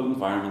have local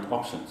environment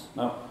options.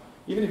 Now,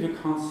 even if you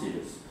can't see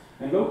this,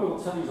 in local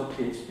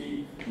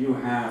settings.php, you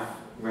have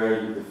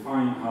where you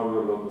define how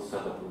your local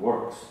setup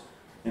works.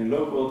 In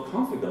local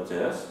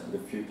config.js, the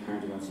few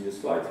times you can see the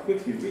slide,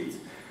 quickly read,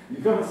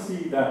 you're going to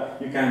see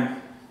that you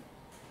can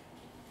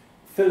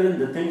fill in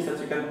the things that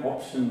you can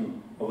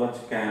option or that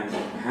you can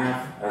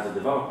have as a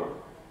developer.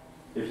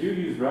 If you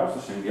use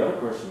BrowserSync, the other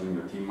person in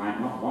your team might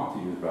not want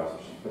to use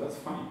BrowserSync, but that's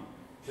fine.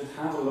 You should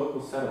have a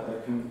local setup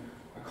that can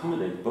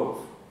accommodate both.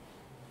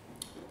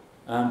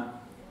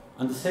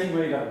 And the same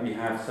way that we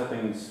have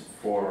settings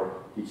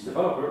for each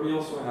developer, we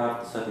also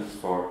have the settings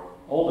for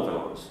all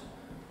developers.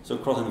 So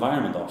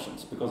cross-environment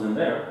options, because in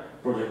there,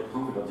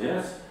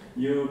 project.config.js,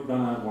 you're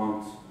gonna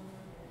want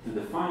to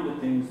define the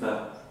things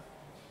that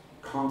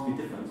can't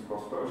be different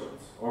across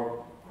projects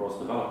or cross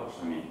developers,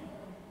 I mean.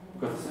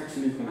 Because this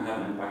actually is going to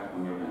have an impact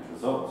on your end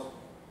result.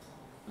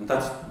 And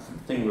that's the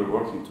thing we're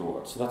working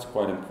towards, so that's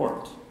quite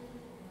important.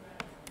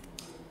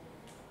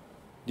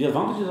 The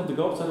advantages of the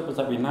Gulp setup is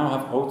that we now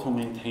have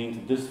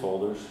auto-maintained dist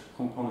folders,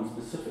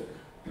 component-specific.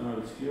 You know,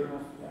 it's clear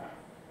enough? Yeah.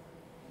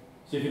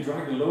 So if you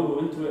drag the logo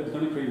into it, it's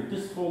going to create a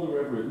dist folder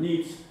wherever it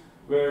needs,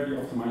 where the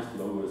optimized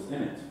logo is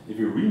in it. If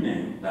you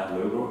rename that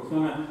logo, it's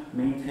going to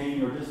maintain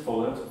your dist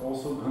folder. It's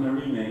also going to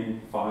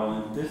rename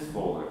file in dist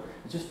folder.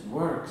 It just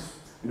works.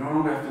 You no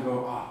longer have to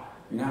go,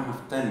 we now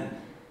have 10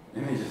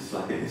 images,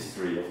 like a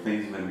history of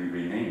things when we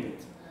renamed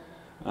it.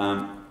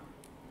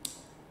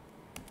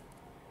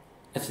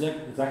 It's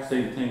the exact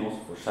same thing also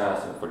for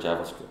SAS and for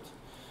JavaScript.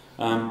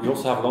 You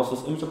also have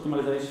lossless image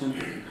optimization.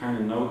 You kind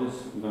of know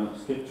this. I'm going to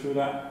skip through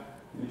that.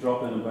 You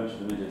drop in a bunch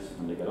of images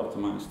and they get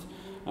optimized.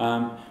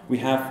 We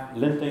have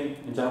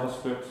linting in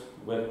JavaScript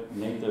with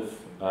native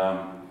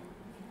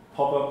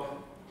pop-up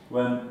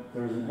when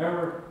there is an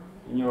error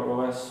in your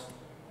OS.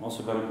 I'm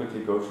also going to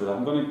quickly go through that.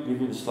 I'm going to give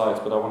you the slides,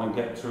 but I want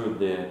to get through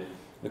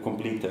the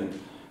complete thing.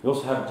 We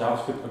also have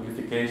JavaScript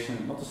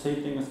amplification, not the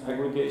same thing as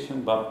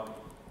aggregation, but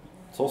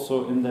it's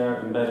also in there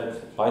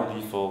embedded by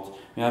default.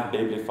 We have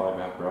Babelify,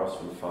 we have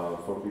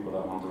Browserify for people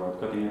that want to write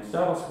cutting-edge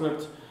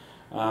JavaScript.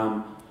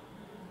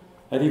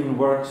 It even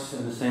works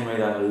in the same way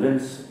that it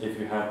lints if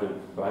you have the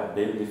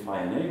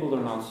Babelify enabled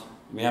or not.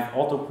 We have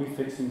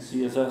auto-prefixing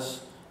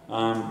CSS,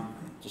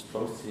 just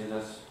post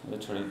CSS,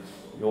 literally.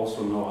 You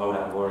also know how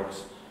that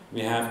works.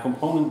 We have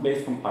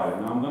component-based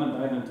compiler. Now I'm going to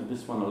dive into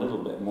this one a little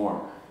bit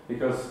more,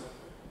 because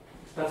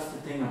that's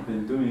the thing I've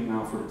been doing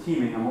now for the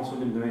teaming. I've also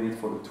been doing it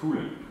for the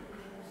tooling.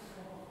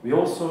 We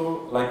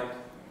also,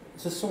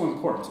 this is so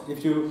important.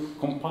 If you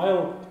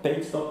compile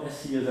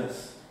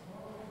page.scss,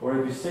 or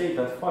if you save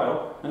that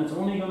file, and it's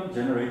only going to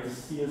generate the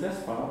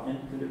CSS file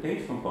into the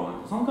page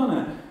component. It's not going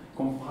to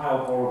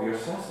compile all of your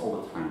SAS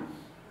all the time.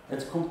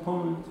 It's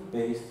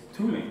component-based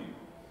tooling.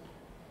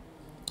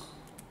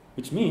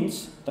 Which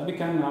means that we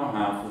can now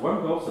have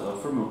one Gulp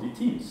setup for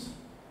multi-teams.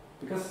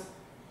 Because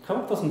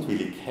Gulp doesn't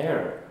really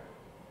care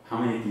how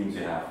many teams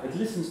you have. It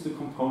listens to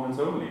components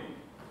only.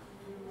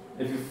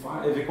 If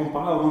you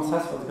compile one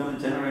SAS file, it's going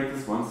to generate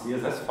this one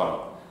CSS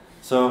file.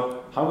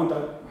 So how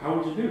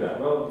would you do that?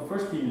 Well, the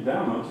first thing you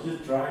download, you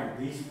just drag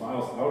these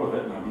files out of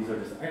it. Now these are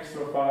just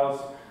extra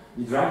files.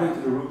 You drag them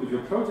to the root of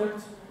your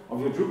project, of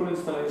your Drupal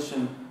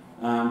installation,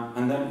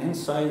 and then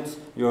inside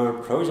your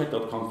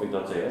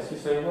project.config.js, you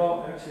say,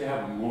 well, I actually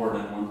have more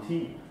than one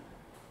team.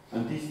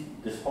 And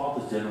this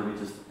path is generally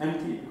just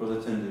empty because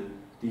it's in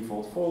the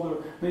default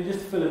folder. And you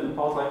just fill in the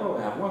path like, oh,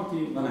 I have one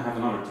team, then I have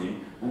another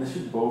team, and they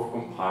should both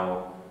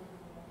compile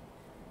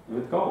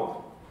with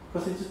Gulp.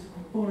 Because it's just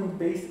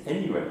component-based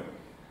anyway.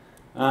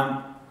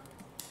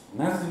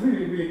 That's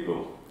really, really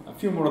cool. A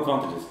few more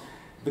advantages.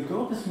 The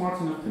Gulp is smart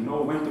enough to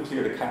know when to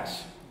clear the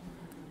cache.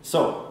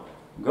 So,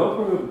 Gulp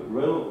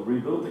will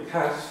rebuild the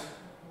cache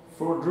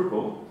for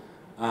Drupal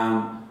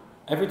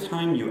every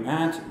time you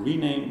add,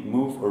 rename,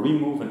 move, or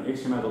remove an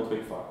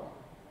HTML.twig file.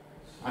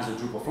 As a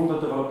Drupal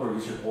frontend developer,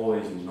 you should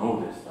always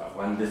know this, that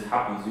when this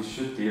happens, you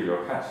should clear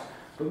your cache.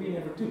 But we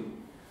never do.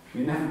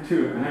 We never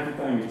do, and every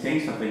time you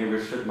change something,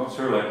 if you're not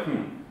sure,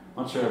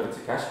 not sure if it's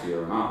a cache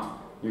clear or not,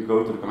 you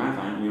go to the command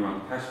line and you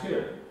run cache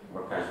clear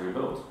or cache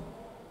rebuild,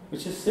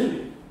 which is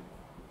silly.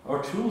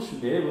 Our tools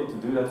should be able to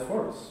do that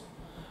for us.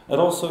 It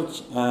also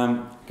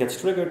gets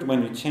triggered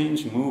when you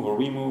change, move, or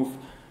remove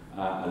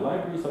a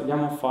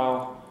libraries.yaml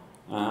file,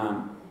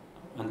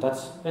 and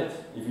that's it.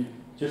 If you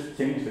just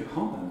change the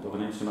content of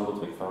an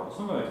HTML.twig file, it's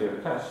not going to clear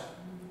the cache.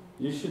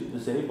 You should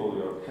disable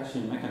your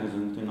caching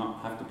mechanism to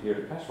not have to clear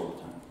the cache all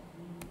the time.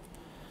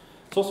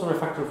 It's also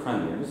refactor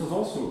friendly, and this is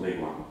also a big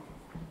one.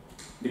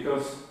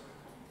 Because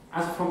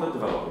as a front-end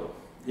developer,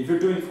 if you're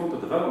doing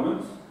front-end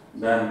development,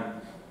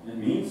 then it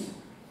means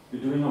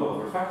you're doing a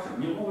lot of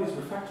refactoring. You're always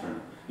refactoring.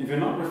 If you're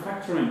not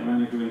refactoring when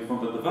you're doing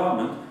front-end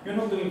development, you're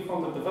not doing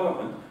front-end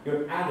development,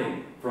 you're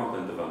adding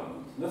front-end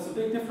development. That's a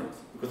big difference,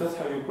 because that's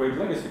how you create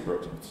legacy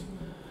projects.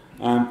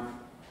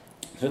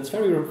 So it's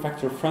very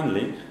refactor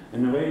friendly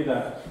in the way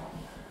that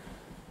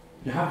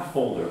you have a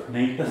folder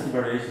named testy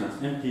variation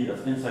that's empty,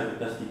 that's inside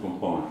the testy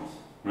component,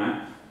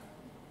 right?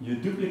 You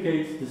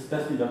duplicate this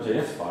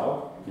testy.js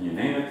file and you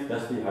name it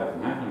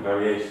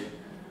testy-variation.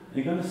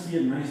 You're going to see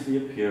it nicely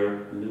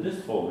appear in the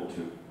dist folder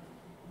too,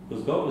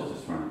 because Gulp is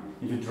just running.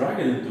 If you drag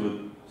it into a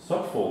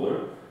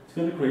subfolder, it's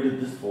going to create a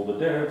dist folder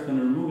there, it's going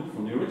to remove it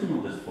from the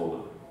original dist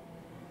folder.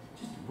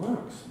 It just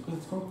works because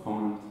it's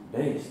component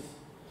based.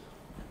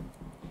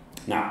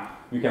 Now,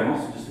 We can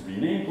also just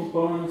rename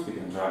components, we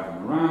can drag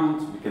them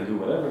around, we can do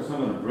whatever, it's not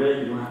going to break,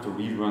 you don't have to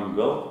rerun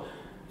Gulp.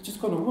 It's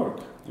just going to work.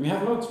 And we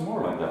have loads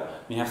more like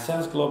that. We have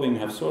SASS globbing, we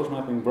have source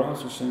mapping,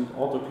 browser sync,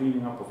 auto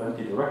cleaning up of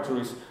empty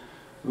directories,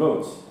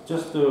 loads.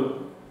 Just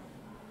to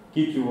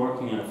keep you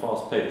working at a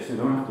fast pace. You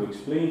don't have to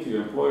explain to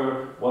your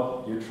employer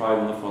what you tried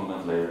on the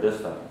front-end layer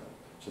this time,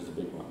 which is a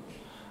big one.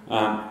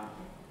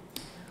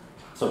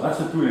 So that's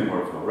the tooling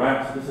workflow,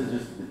 right? So this is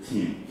just the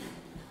team.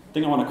 The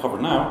thing I want to cover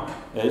now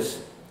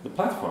is the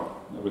platform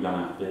that we're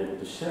going to be able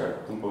to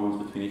share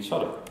components between each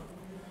other.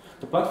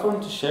 The platform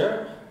to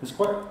share is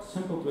quite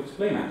simple to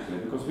explain actually,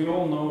 because we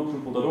all know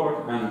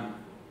Drupal.org, and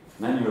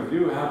many of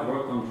you have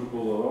worked on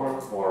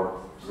Drupal.org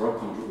or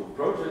worked on Drupal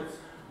projects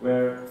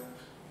where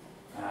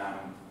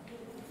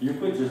you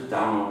could just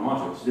download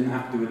modules. You didn't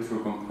have to do it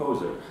through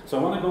Composer. So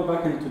I want to go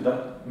back into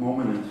that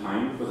moment in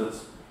time, because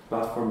it's a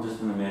platform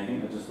just in the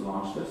making. I just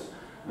launched this.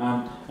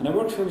 And it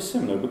works very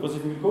similar, because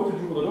if you go to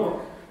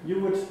Drupal.org, you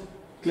would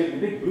click the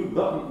big blue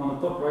button on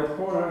the top right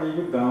corner and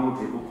you would download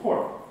Drupal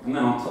core. And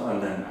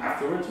then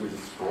afterwards, we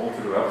just scroll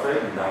to the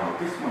website and download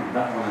this one, and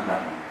that one, and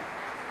that one.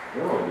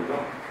 They're already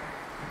done.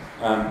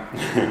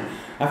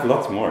 I have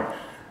lots more.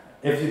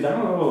 If you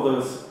download all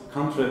those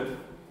contrib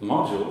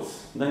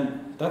modules,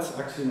 then that's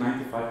actually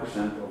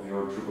 95% of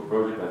your Drupal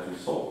project that you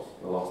sold,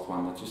 the last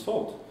one that you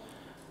sold.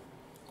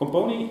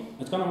 Compony,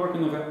 it's going to work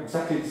in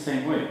exactly the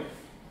same way.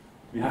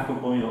 You have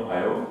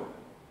Compony.io,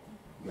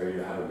 where you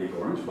have a big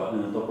orange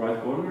button in the top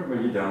right corner,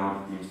 where you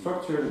download the theme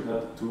structure,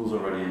 that the tool's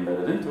already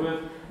embedded into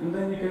it, and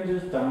then you can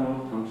just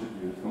download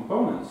contributed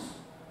components.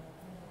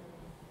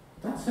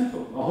 That's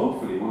simple. Well,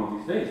 hopefully one of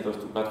these days those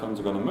two platforms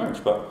are going to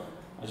merge, but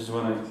I just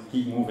want to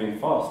keep moving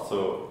fast,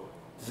 so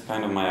this is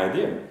kind of my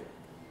idea.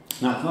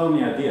 Now, it's not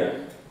only an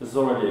idea, this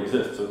already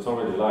exists, so it's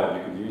already live,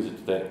 you could use it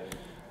today.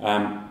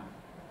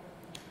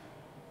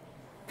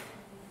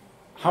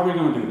 How are we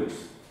going to do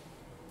this?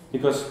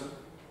 Because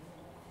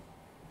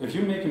if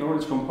you make an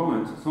orange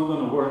component, it's not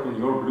going to work in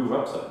your blue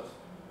website.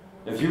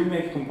 If you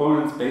make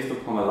components based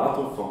upon a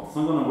Lato font, it's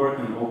not going to work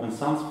in an Open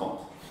Sans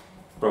font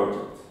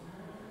project.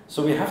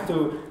 So we have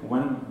to,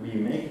 when we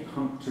make a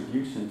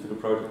contribution to the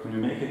project, when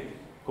we make a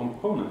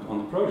component on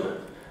the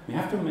project, we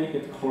have to make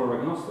it color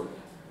agnostic.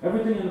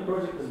 Everything in the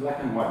project is black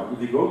and white. If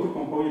you go to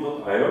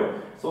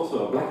Compony.io, it's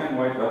also a black and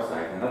white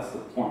website, and that's the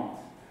point.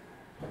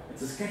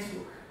 It's a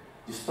sketchbook.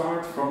 You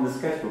start from the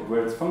sketchbook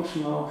where it's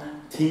functional,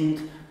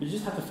 themed. You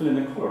just have to fill in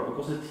the color,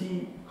 because the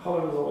theme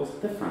color is always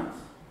different.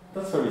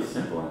 That's very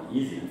simple and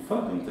easy and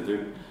fun thing to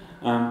do.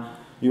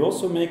 You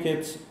also make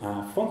it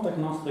font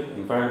agnostic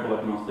and variable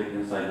agnostic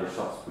inside your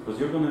shots, because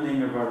you're going to name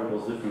your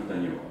variables different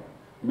than you are.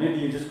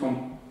 Maybe you just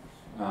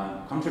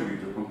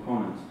contribute to a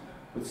component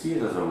with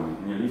CSS only,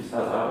 and you leave SAS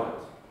out of it.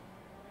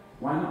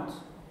 Why not?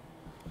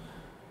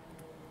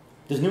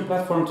 This new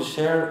platform to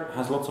share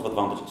has lots of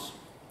advantages.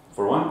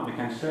 For one, we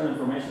can share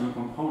information on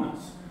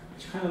components,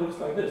 which kind of looks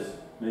like this.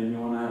 Maybe you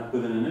want to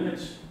put in an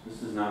image.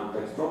 This is now the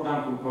text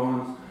drop-down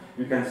component.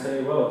 You can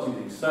say, well, it's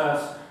using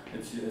SAS,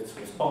 it's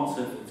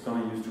responsive, it's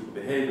going to use Drupal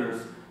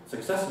behaviors, it's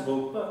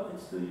accessible, but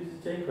it still uses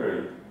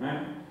jQuery,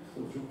 right?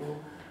 Still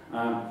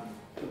Drupal.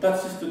 But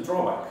that's just a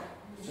drawback.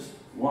 It's just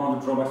one of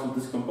the drawbacks of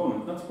this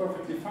component. That's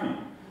perfectly fine.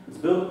 It's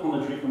built upon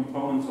the three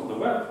components of the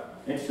web,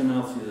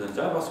 HTML, CSS, and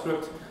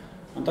JavaScript,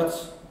 and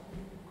that's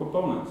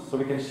components. So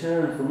we can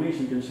share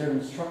information, we can share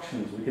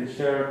instructions, we can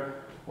share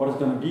what it's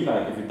going to be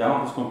like if you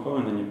download this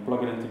component and you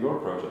plug it into your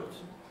project.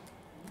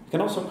 You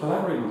can also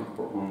collaborate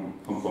on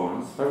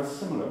components, very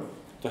similar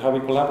to how we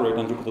collaborate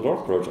on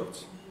Drupal.org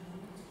projects.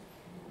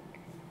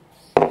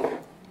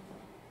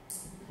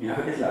 You have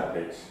a GitLab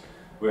page,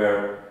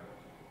 or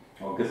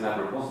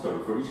GitLab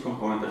repository for each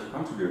component that you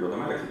contribute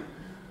automatically,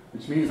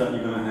 which means that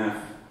you're going to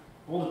have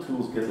all the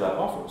tools GitLab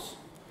offers.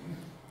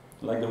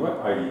 Like the web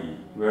IDE,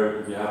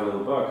 where if you have a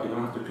little bug, you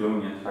don't have to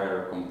clone the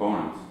entire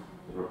component,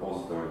 the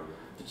repository,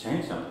 to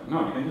change something.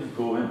 No, you can just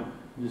go in,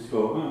 you just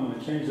go, oh, I'm going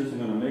to change this, I'm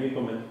going to make it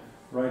commit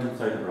right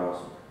inside the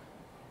browser.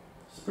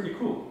 It's pretty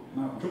cool.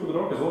 Now,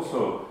 Drupal.org is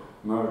also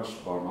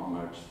merged, or not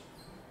merged,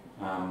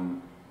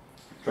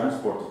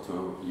 transported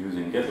to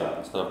using GitLab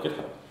instead of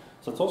GitHub.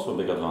 So that's also a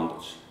big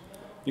advantage.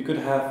 You could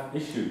have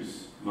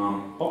issues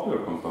on popular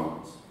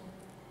components.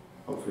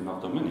 Hopefully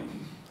not that many.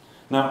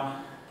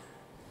 Now,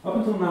 up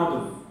until now,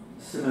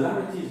 the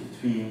similarities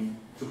between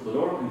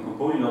Drupal.org and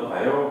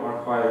Compony.io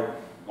are quite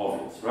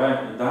obvious,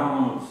 right? You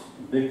download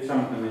a big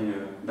chunk and then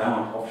you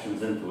download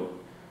options into it.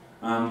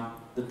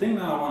 The thing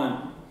that I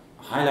want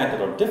to highlight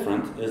that are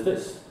different is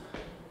this.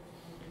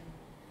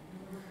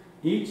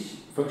 Each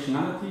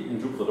functionality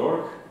in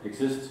Drupal.org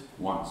exists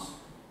once.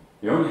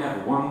 You only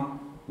have one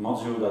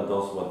module that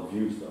does what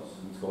views does.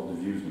 It's called the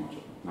views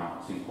module. Now,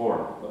 it's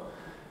important, but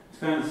it's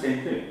kind of the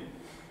same thing.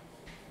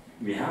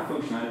 We have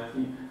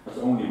functionality that's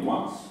only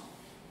once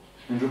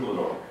in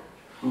Drupal.org.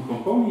 On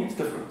Compony, it's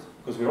different,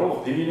 because we're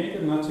all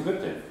opinionated, and that's a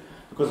good thing.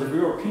 Because if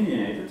we're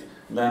opinionated,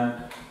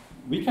 then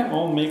we can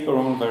all make our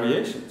own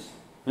variations.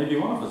 Maybe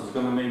one of us is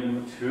going to make the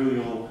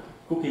material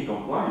cookie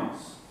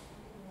compliance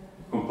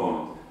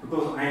component,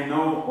 because I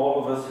know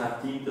all of us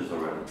have themed this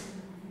already.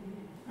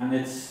 and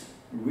it's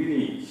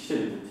really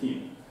shitty the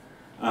theme.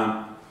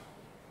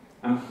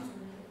 And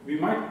we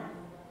might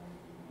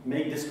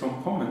make this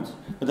component,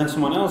 but then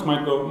someone else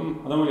might go,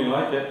 I don't really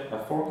like it, I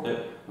forked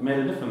it, I made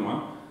a different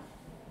one.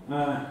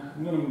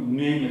 I'm going to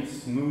name it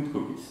smooth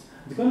cookies.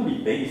 It's going to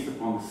be based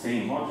upon the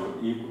same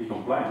module, equally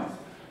compliant.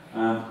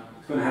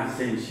 It's going to have the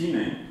same machine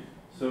name,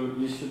 so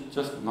you should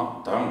just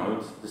not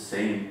download the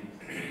same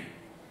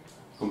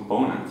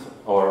component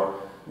or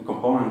a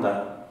component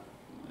that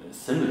is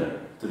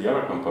similar to the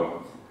other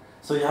component.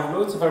 So you have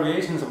loads of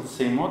variations of the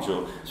same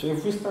module. So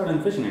if we start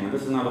envisioning, and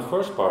this is now the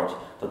first part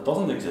that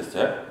doesn't exist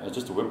yet, I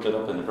just whipped it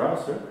up in the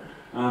browser,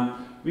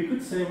 we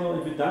could say, well,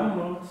 if you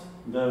download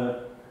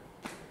the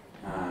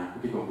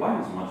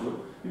compliance module,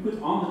 you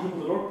could on the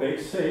Drupal.org page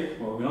say,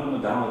 well, we're not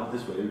going to download it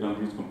this way, we're going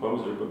to use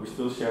Composer, but we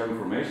still share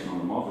information on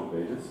the module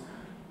pages.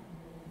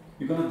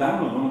 You're going to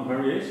download one of the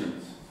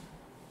variations.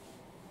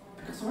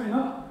 Because why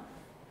not?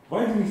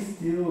 Why do we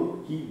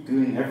still keep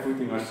doing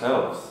everything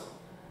ourselves?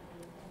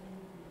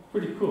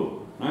 Pretty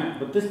cool, right?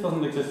 But this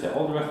doesn't exist yet.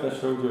 All the rest I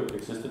showed you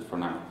existed for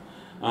now.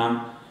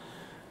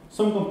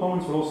 Some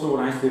components will also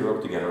nicely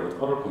work together with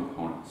other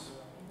components,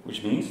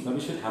 which means that we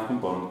should have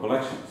component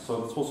collections.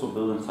 So it's also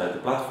built inside the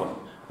platform,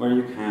 where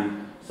you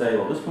can say,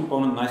 well, this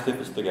component nicely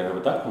fits together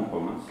with that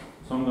component,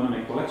 so I'm going to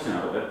make a collection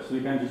out of it, so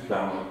you can just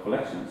download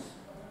collections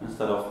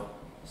instead of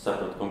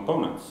separate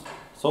components.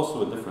 It's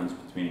also a difference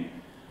between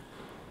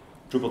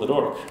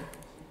Drupal.org.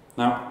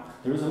 Now,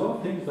 there is a lot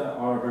of things that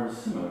are very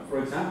similar.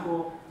 For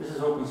example, this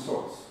is open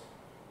source.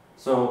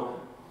 So,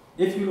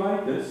 if you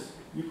like this,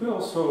 you could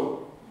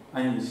also,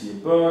 and you see a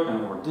bug,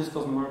 or this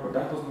doesn't work, or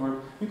that doesn't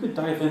work, you could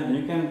dive in and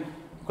you can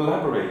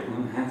collaborate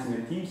on enhancing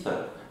a team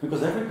setup.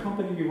 Because every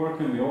company we work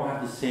in, we all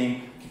have the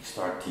same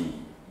Kickstart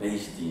team,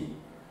 base team.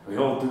 We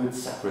all do it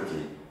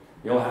separately.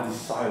 We all have these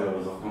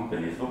silos of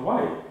companies, but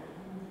why?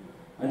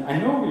 And I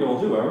know we all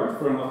do. I work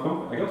for enough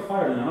companies. I got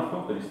fired in enough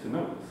companies to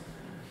know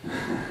this.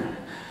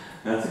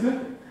 That's a good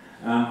thing.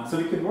 So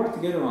we could work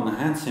together on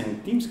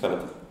enhancing team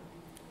skeleton.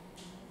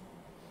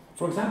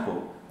 For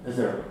example, is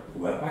there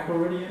Webpack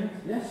already in it?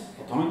 Yes.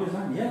 Atomic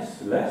design?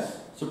 Yes.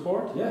 Less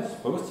support? Yes.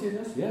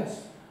 Post.CSS?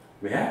 Yes.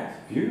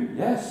 React? Vue?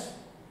 Yes.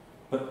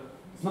 But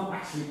it's not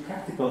actually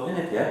practical in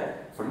it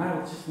yet. For now,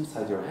 it's just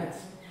inside your head.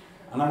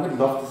 And I would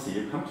love to see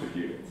you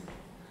contribute it.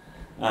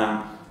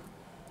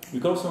 We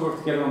could also work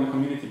together on the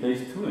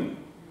community-based tooling.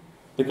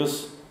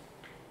 Because,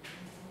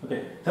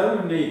 okay, tell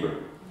your neighbor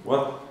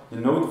what the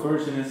Node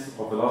version is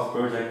of the last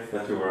project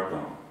that you worked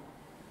on.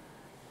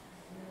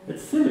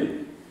 It's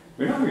silly.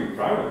 We're not really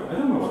proud of it. I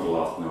don't know what the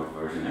last Node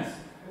version is.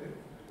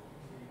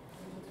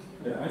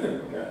 Yeah, I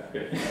don't know.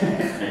 Yeah,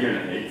 okay. You're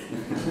an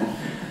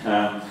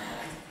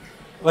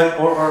 8.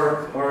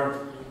 Or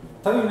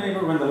tell your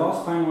neighbor when the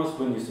last time was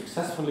when you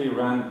successfully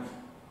ran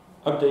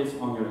updates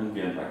on your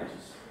NPM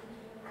packages.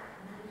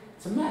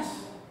 It's a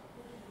mess.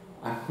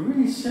 I'm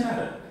really shit at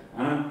it.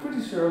 And I'm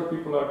pretty sure other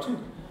people are too.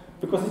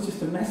 Because it's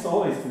just a mess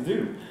always to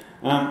do.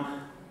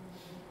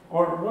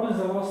 Or what is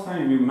the last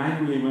time you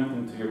manually went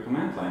into your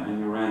command line and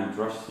you ran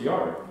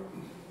drush-cr?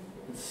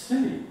 It's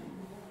silly.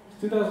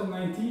 It's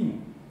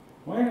 2019.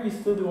 Why do we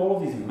still do all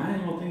of these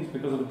manual things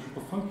because of the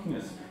Drupal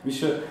funkiness?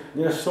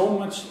 There's so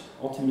much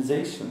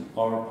optimization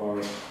or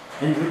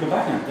in Drupal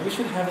backend that we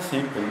should have the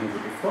same thing in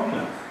Drupal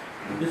frontend.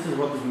 And this is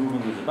what this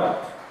movement is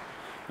about.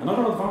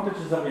 Another advantage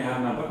is that we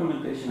have now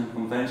documentation and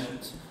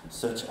conventions,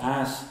 such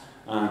as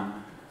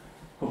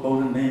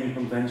component naming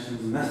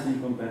conventions, nesting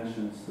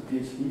conventions, the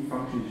PHP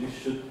functions you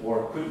should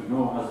or could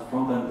know as a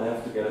front-end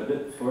dev to get a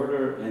bit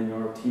further in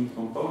your team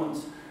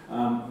components.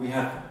 We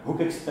have hook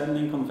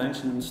extending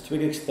conventions,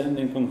 twig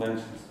extending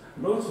conventions,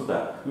 loads of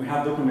that. We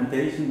have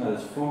documentation that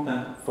is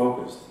front-end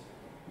focused.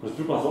 Because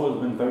Drupal has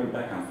always been very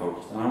back-end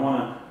focused, and I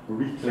want to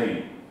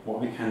reclaim what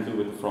we can do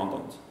with the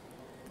front-end.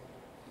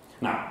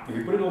 Now, if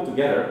you put it all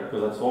together,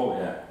 because that's all,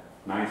 yeah,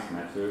 nice,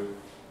 Mathieu,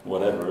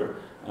 whatever,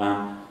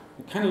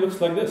 it kind of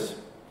looks like this.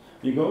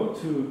 You go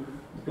to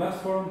the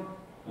platform,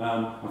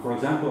 and for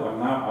example, I've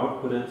now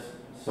outputted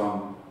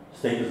some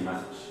status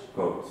message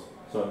code.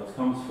 So it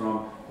comes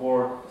from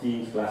core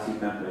teams, classy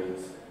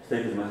templates,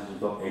 status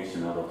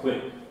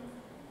messages.html.twig.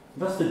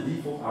 That's the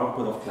default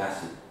output of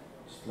classy.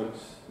 It just looks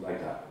like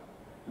that.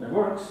 And it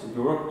works. If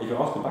you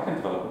ask a backend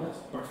developer, that's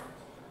perfect.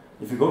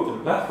 If you go to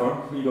the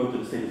platform, you go to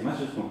the status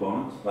message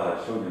component that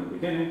I showed you in the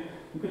beginning,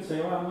 you could say,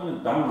 well, I'm going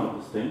to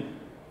download this thing.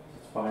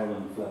 It's file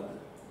and flat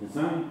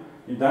design.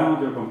 You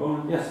download your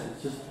component. Yes,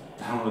 it's just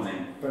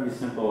downloading. Very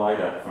simple like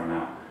that for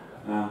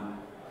now.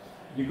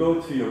 You go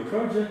to your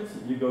project,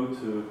 you go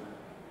to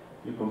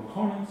your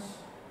components.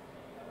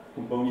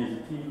 Component is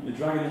a team. You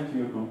drag it into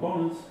your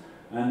components,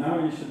 and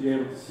now you should be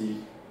able to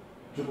see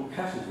Drupal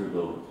caches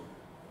rebuild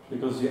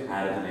because you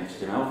added an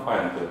HTML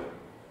file into it.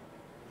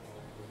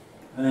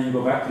 And then you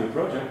go back to your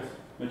project,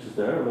 which is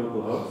there,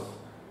 localhost.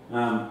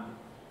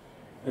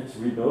 It's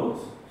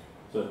rebuilt,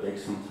 so it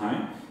takes some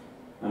time.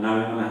 And now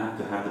you're going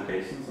to have the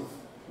patience of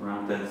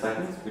around 10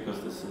 seconds,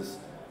 because this is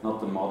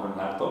not the modern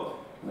laptop.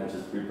 And I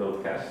just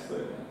rebuilt cache, so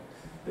it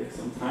takes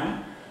some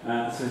time.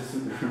 So it's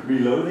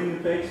reloading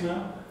the page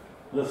now.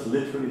 That's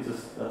literally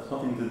just, that's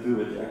nothing to do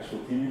with the actual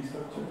teaming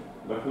structure,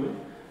 luckily.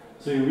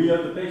 So you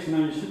reload the page, and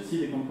now you should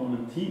see the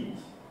component teams.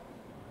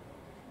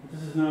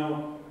 This is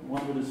now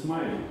one with a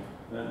smiley.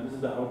 This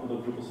is the output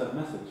of Drupal set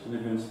message. And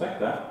if you inspect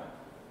that,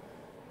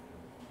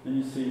 then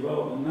you see,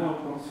 well, and now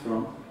it comes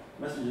from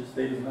messages,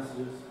 status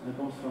messages, and it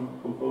comes from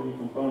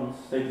components,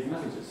 status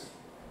messages.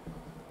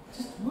 It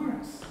just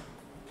works.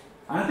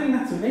 And I think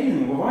that's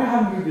amazing. Well, why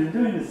haven't we been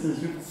doing this since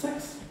Drupal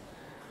 6?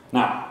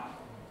 Now,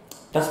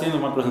 that's the end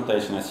of my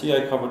presentation. I see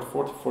I covered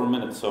 44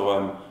 minutes, so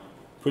I'm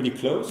pretty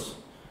close.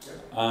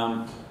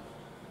 So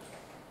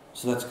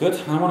that's good.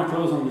 And I want to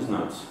close on these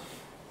notes.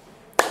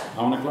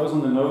 I want to close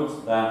on the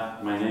note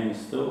that my name is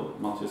still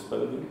Mathieu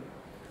Spillebeen.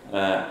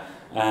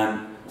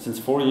 And since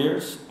 4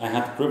 years, I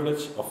had the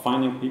privilege of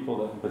finding people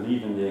that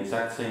believe in the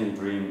exact same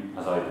dream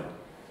as I do.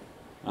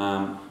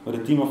 With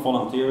a team of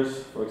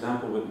volunteers, for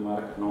example, with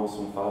Mark and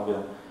also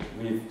Fabia,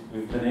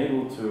 we've been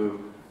able to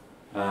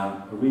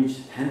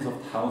reach tens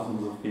of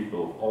thousands of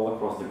people all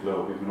across the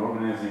globe. We've been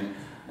organizing,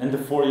 in the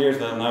 4 years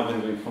that I've now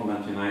been doing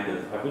Frontend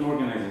United, I've been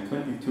organizing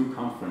 22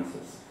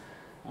 conferences,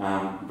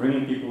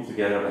 bringing people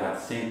together that have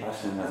the same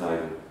passion as I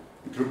do,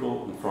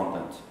 Drupal and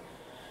Frontend.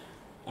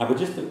 With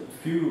just a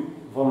few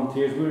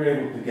volunteers, we were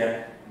able to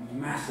get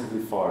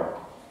massively far.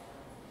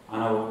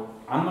 And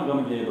I'm not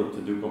going to be able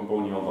to do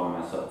Componio all by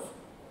myself.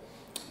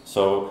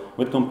 So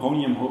with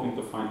Componio, I'm hoping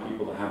to find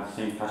people that have the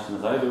same passion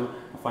as I do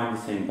and find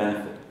the same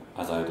benefit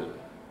as I do.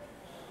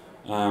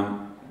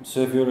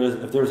 So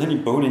if there's any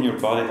bone in your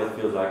body that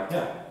feels like,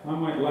 yeah, I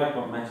might like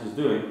what Max is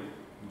doing,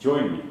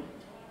 join me.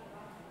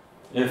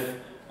 If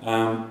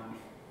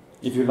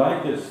you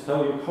like this,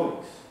 tell your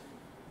colleagues.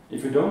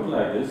 If you don't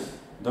like this,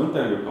 don't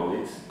tell your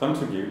colleagues,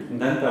 contribute, and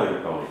then tell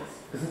your colleagues.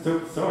 Because it's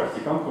open source,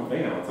 you can't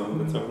complain about something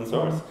that's open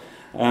source.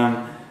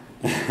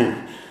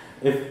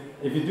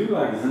 If you do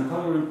like this, then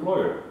tell your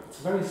employer. It's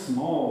a very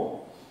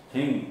small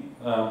thing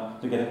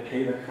to get a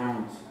paid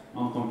account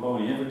on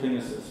Componio. Everything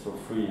is for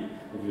free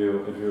if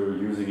you're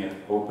using it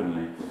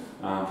openly.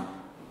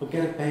 But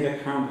get a paid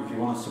account if you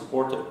want to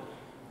support it.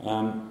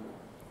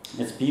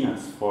 It's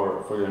peanuts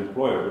for your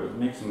employer, but it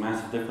makes a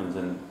massive difference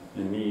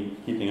in me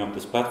keeping up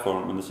this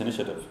platform and this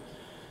initiative.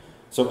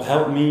 So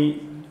help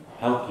me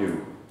help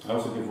you. I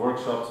also give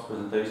workshops,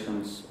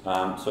 presentations,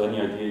 so any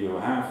idea you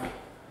have,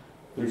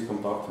 please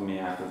come talk to me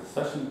after the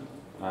session,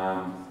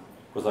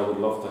 because I would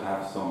love to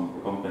have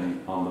some company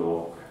on the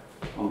walk,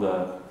 on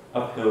the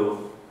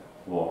uphill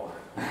walk.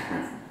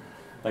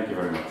 Thank you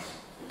very much.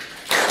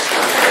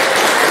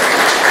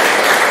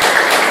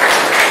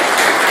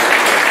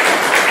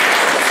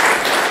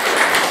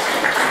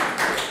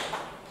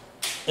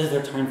 Is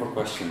there time for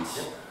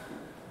questions?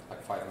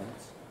 Like 5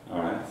 minutes. All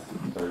right,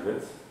 very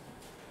good.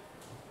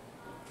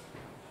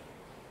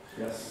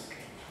 Yes.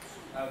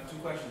 Two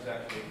questions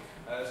actually.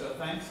 So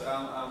thanks.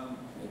 I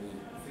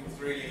think it's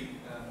really.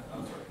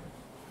 I'm sorry.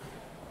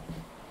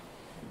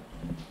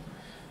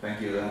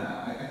 Thank you.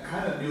 I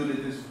kind of knew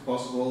that this was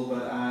possible,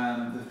 but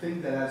the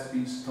thing that has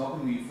been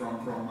stopping me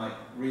from like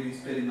really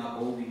spitting up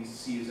all these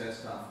CSS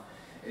stuff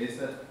is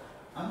that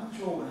I'm not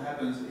sure what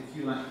happens if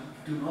you like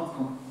do not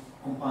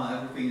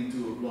compile everything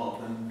into a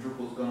blob, and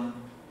Drupal's going to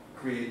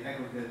create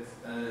aggregate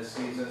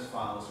CSS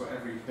files for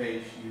every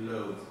page you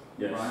load,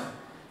 yes. Right?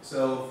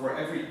 So for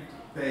every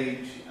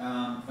page,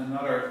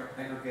 another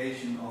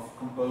aggregation of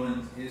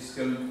components is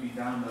going to be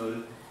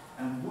downloaded,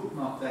 and would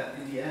not that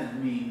in the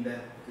end mean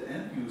that the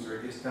end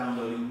user is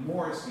downloading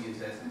more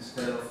CSS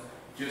instead of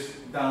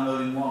just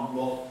downloading one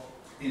blob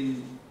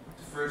in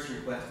the first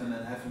request and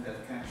then having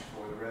that cached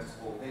for the rest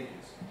of all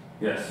pages?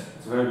 Yes,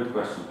 it's a very good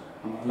question.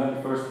 Let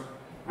me first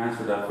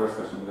answer that first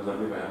question, because I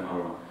believe I have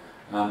another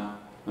one.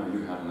 No,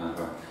 you have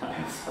another one.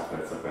 I also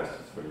have some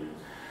questions for you.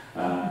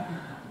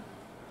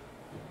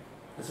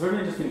 It's a very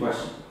interesting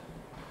question.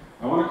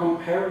 I want to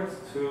compare it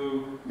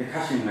to the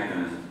caching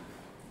mechanism.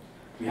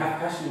 We have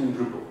caching in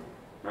Drupal,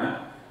 right?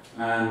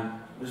 And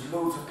there's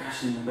loads of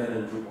caching embedded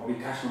in Drupal. We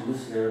cache on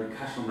this layer, we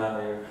cache on that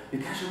layer, we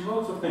cache on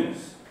loads of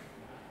things.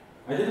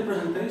 I did a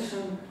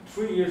presentation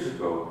 3 years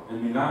ago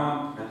in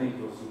Milan. I think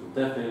it was in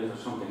Dev Days or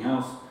something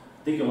else.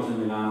 I think it was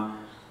in Milan,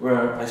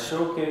 where I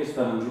showcased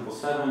that in Drupal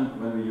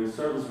 7, when we use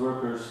service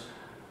workers,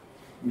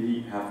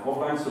 we have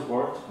offline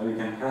support and we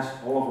can cache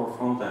all of our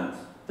front-end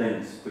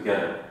things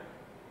together.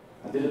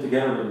 I did it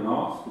together with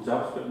Node, the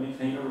JavaScript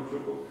maintainer of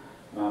Drupal.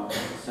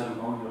 7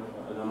 only,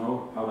 I don't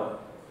know how that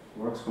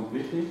works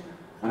completely.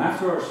 And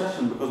after our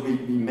session, because we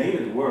made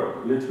it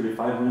work literally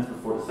 5 minutes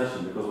before the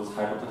session, because it was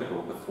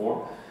hypothetical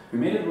before, we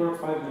made it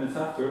work 5 minutes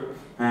after,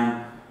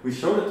 and we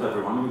showed it to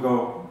everyone, and we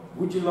go,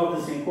 would you love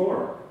this in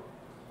core?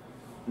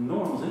 No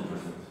one was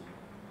interested.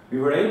 We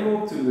were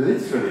able to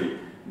literally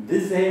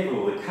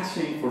disable the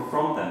caching for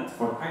front-end,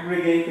 for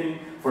aggregating,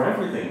 for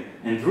everything.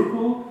 In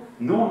Drupal,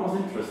 no one was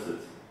interested.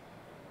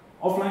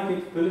 Offline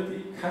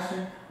capability,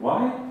 caching,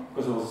 why?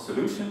 Because it was a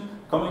solution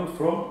coming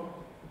from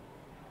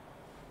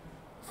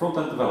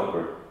front-end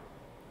developer.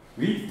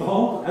 We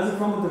told, as a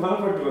front-end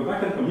developer to a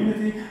back-end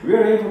community, we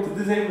are able to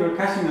disable your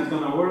caching that's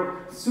going to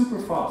work super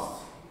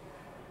fast.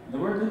 And they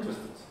weren't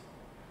interested.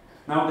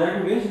 Now the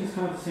aggregation is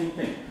kind of the same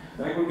thing.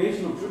 The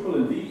aggregation of Drupal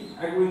indeed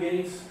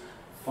aggregates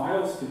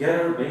files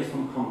together based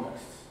on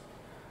contexts.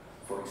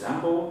 For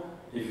example,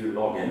 if you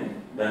log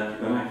in, then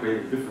you're going to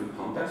create a different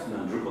context, and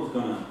then Drupal is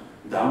going to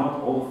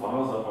download all the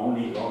files that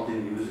only logged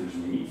in users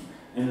need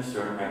in a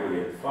certain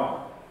aggregated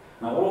file.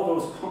 Now all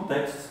of those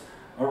contexts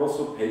are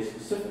also page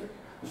specific.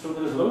 So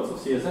there's loads of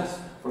CSS,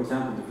 for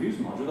example the views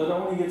module, that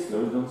only gets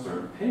loaded on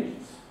certain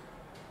pages.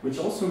 Which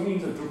also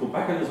means that Drupal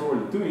backend is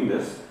already doing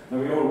this,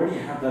 and we already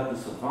have that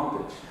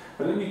disadvantage.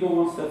 But let me go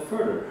one step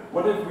further.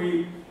 What if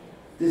we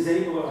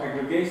disable our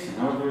aggregation?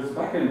 Now there's a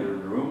backender in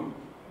the room.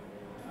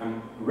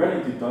 I'm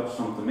ready to touch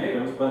some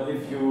tomatoes, but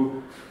if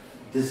you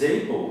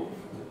disable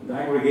the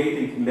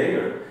aggregating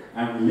layer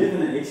and we live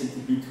in an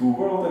HTTP2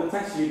 world, then it's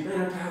actually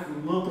better to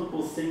have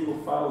multiple single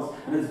files,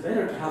 and it's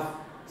better to have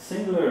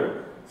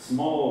singular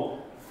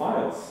small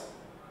files.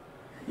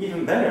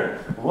 Even better,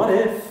 what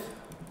if,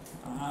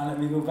 let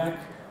me go back,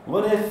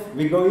 what if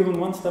we go even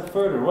one step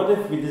further? What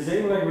if we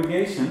disable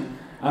aggregation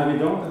and we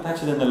don't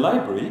attach it in the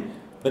library,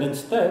 but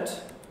instead,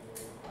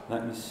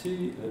 let me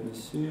see,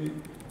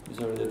 these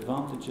are the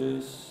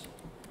advantages.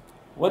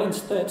 What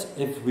instead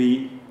if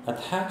we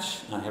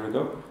attach, here we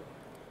go.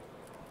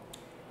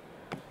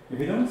 If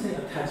we don't say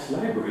attach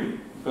library,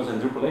 because in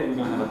Drupal 8 we're going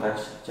to have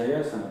attach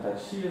JS and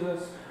attach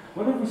CSS,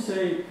 what if we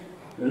say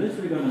we're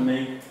literally going to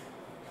make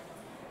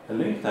a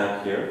link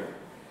tag here,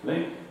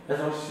 link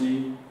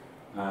src,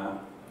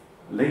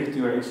 link to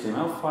your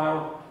HTML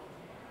file,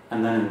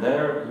 and then in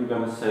there you're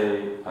going to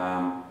say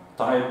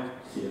type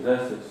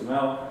CSS,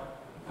 XML,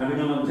 and we're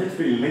going to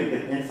literally link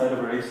it inside of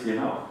our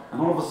HTML.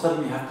 And all of a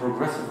sudden we have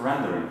progressive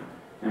rendering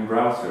in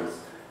browsers,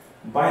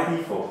 by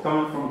default,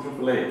 coming from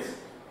Drupal 8.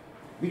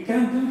 We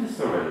can do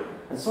this already.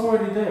 It's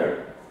already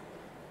there.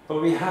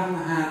 But we haven't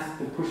had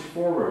to push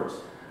forward,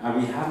 and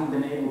we haven't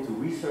been able to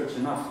research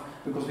enough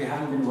because we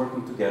haven't been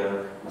working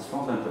together as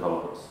front-end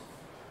developers.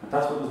 And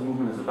that's what this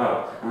movement is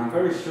about. And I'm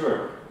very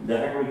sure the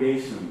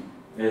aggregation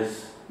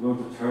is going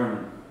to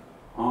turn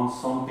on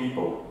some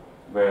people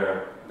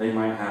where they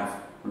might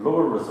have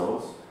lower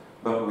results,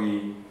 but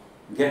we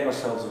get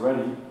ourselves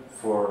ready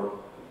for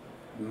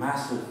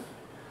massive,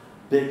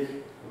 big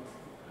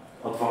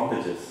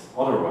advantages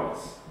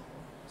otherwise.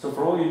 So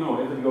for all you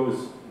know, if it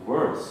goes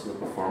worse, your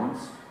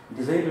performance,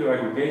 disable your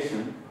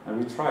aggregation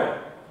and retry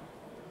it.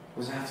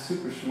 Because you have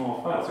super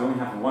small files. You only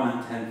have 1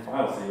 in 10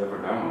 files that you ever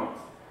download.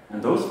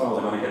 And those files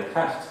are going to get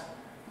cached.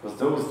 Because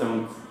those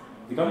don't,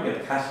 you're going to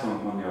get cached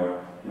on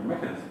your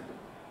mechanism.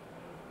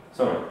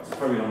 Sorry, it's a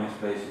very long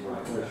explanation.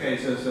 Okay,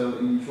 so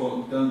in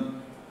short,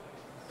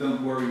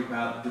 don't worry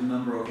about the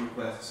number of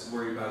requests,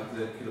 worry about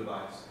the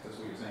kilobytes. That's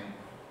what you're saying.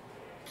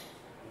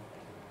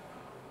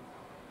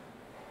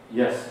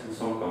 Yes, in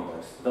some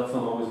contexts. That's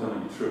not always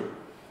going to be true.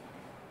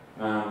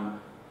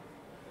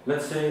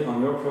 Let's say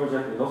on your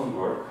project it doesn't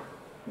work,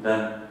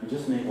 then you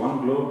just make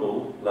one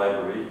global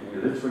library and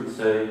you literally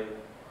say,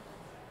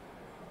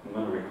 I'm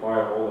going to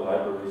require all the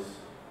libraries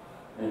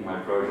in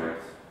my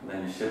project. And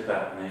then you ship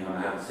that and then you're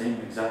going to have the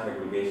same exact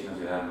aggregation as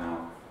you have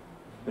now.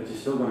 But you're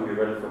still going to be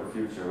ready for the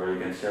future where you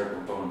can share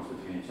components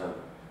between each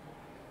other.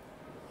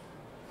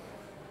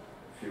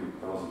 Phew,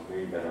 that was a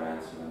way better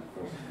answer than the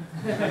first one.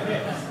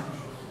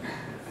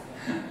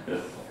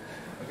 Yes.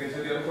 Okay, so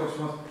the other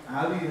question was,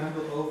 how do you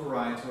handle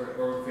overrides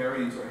or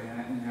variants or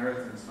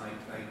inheritance,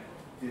 like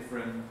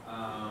different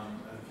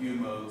view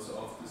modes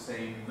of the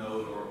same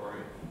node or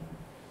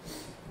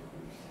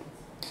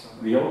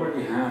we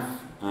already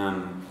have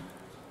a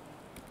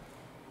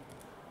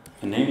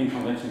naming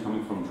convention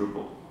coming from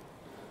Drupal.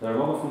 There are a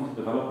lot of front-end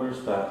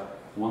developers that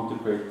want to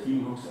create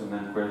theme hooks and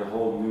then create a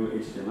whole new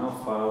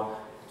HTML file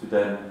to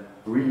then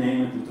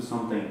rename it into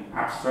something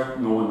abstract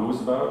no one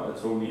knows about,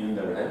 that's only in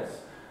their heads.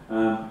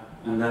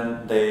 And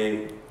then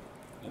they,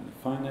 let me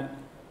find it.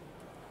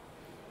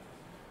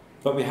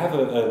 But we have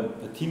a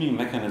theming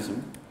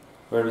mechanism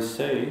where we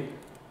say,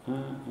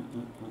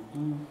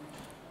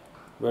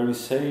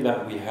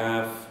 that we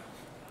have,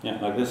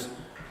 like this.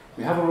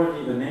 We have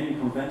already a naming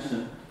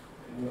convention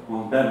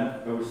on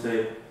them where we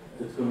say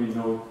it's going to be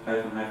node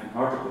 --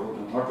 article,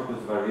 and article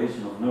is a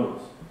variation of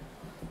nodes.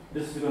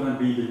 This is going to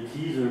be the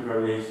teaser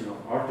variation of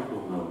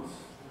article nodes.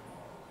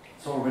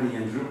 It's already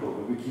in Drupal,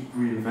 but we keep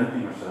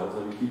reinventing ourselves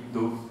and we keep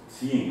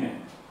seeing it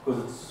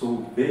because it's so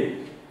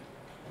big.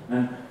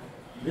 And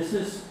this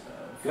is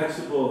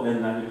flexible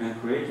in that you can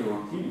create your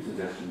own theming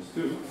suggestions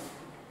too,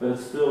 but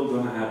it's still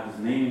going to have this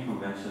naming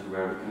convention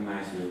where we can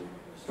nicely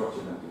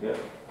structure them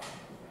together.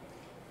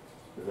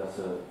 But that's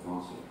an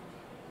answer.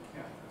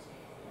 Ja.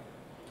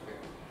 Oké,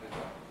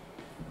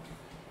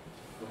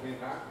 nog meer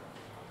vragen?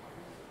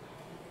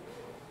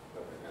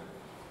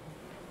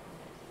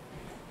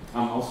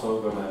 I'm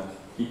also going to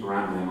keep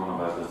rambling on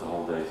about this the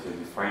whole day, so if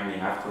you find me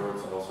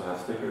afterwards, I also have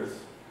stickers.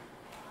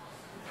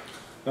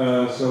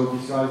 So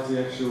besides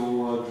the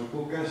actual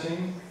Drupal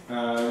caching,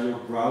 your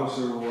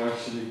browser will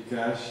actually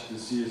cache the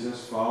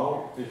CSS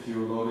file if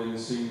you load in a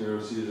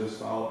singular CSS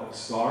file at the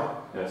start.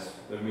 Yes.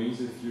 That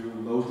means if you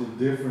load in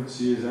different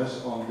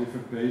CSS on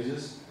different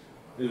pages,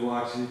 it will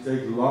actually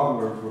take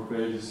longer for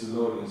pages to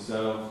load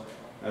instead of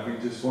having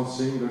just one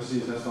singular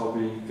CSS file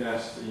being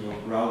cached in your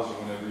browser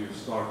whenever you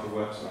start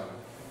your website.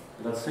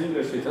 That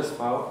singular CSS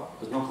file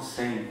is not the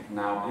same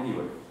now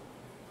anyway.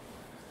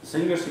 The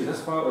singular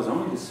CSS file is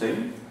only the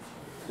same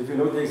if you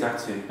load the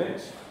exact same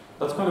page.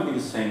 That's going to be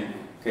the same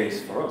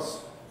case for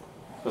us.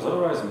 Because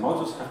otherwise the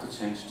modules have to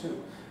change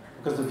too.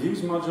 Because the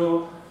views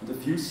module, the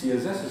view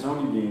CSS is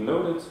only being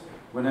loaded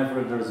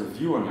whenever there's a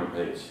view on your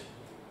page.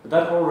 But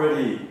that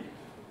already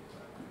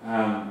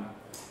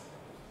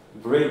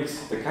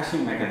breaks the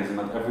caching mechanism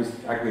that every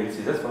aggregate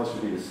CSS file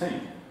should be the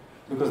same.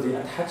 Because the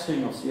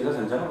attaching of CSS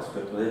and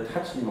JavaScript, or the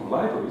attaching of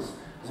libraries,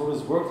 has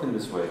always worked in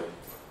this way.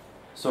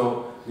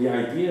 So the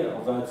idea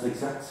of that it's the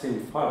exact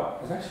same file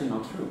is actually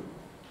not true.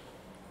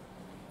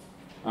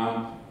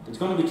 It's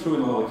going to be true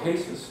in a lot of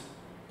cases,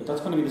 but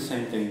that's going to be the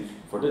same thing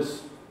for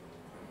this.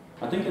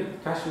 I think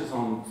it caches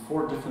on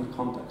 4 different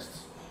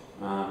contexts.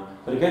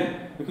 But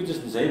again, you could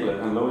just disable it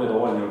and load it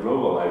all in your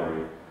global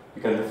library.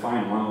 You can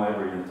define one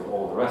library into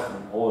all the rest,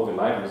 and all of your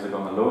libraries are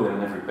going to load it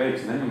on every page.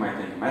 And then you might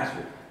think,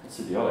 Mathieu, that's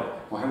idiotic.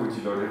 Why would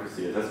you load every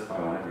CSS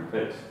file on every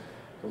page?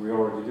 But we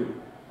already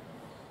do.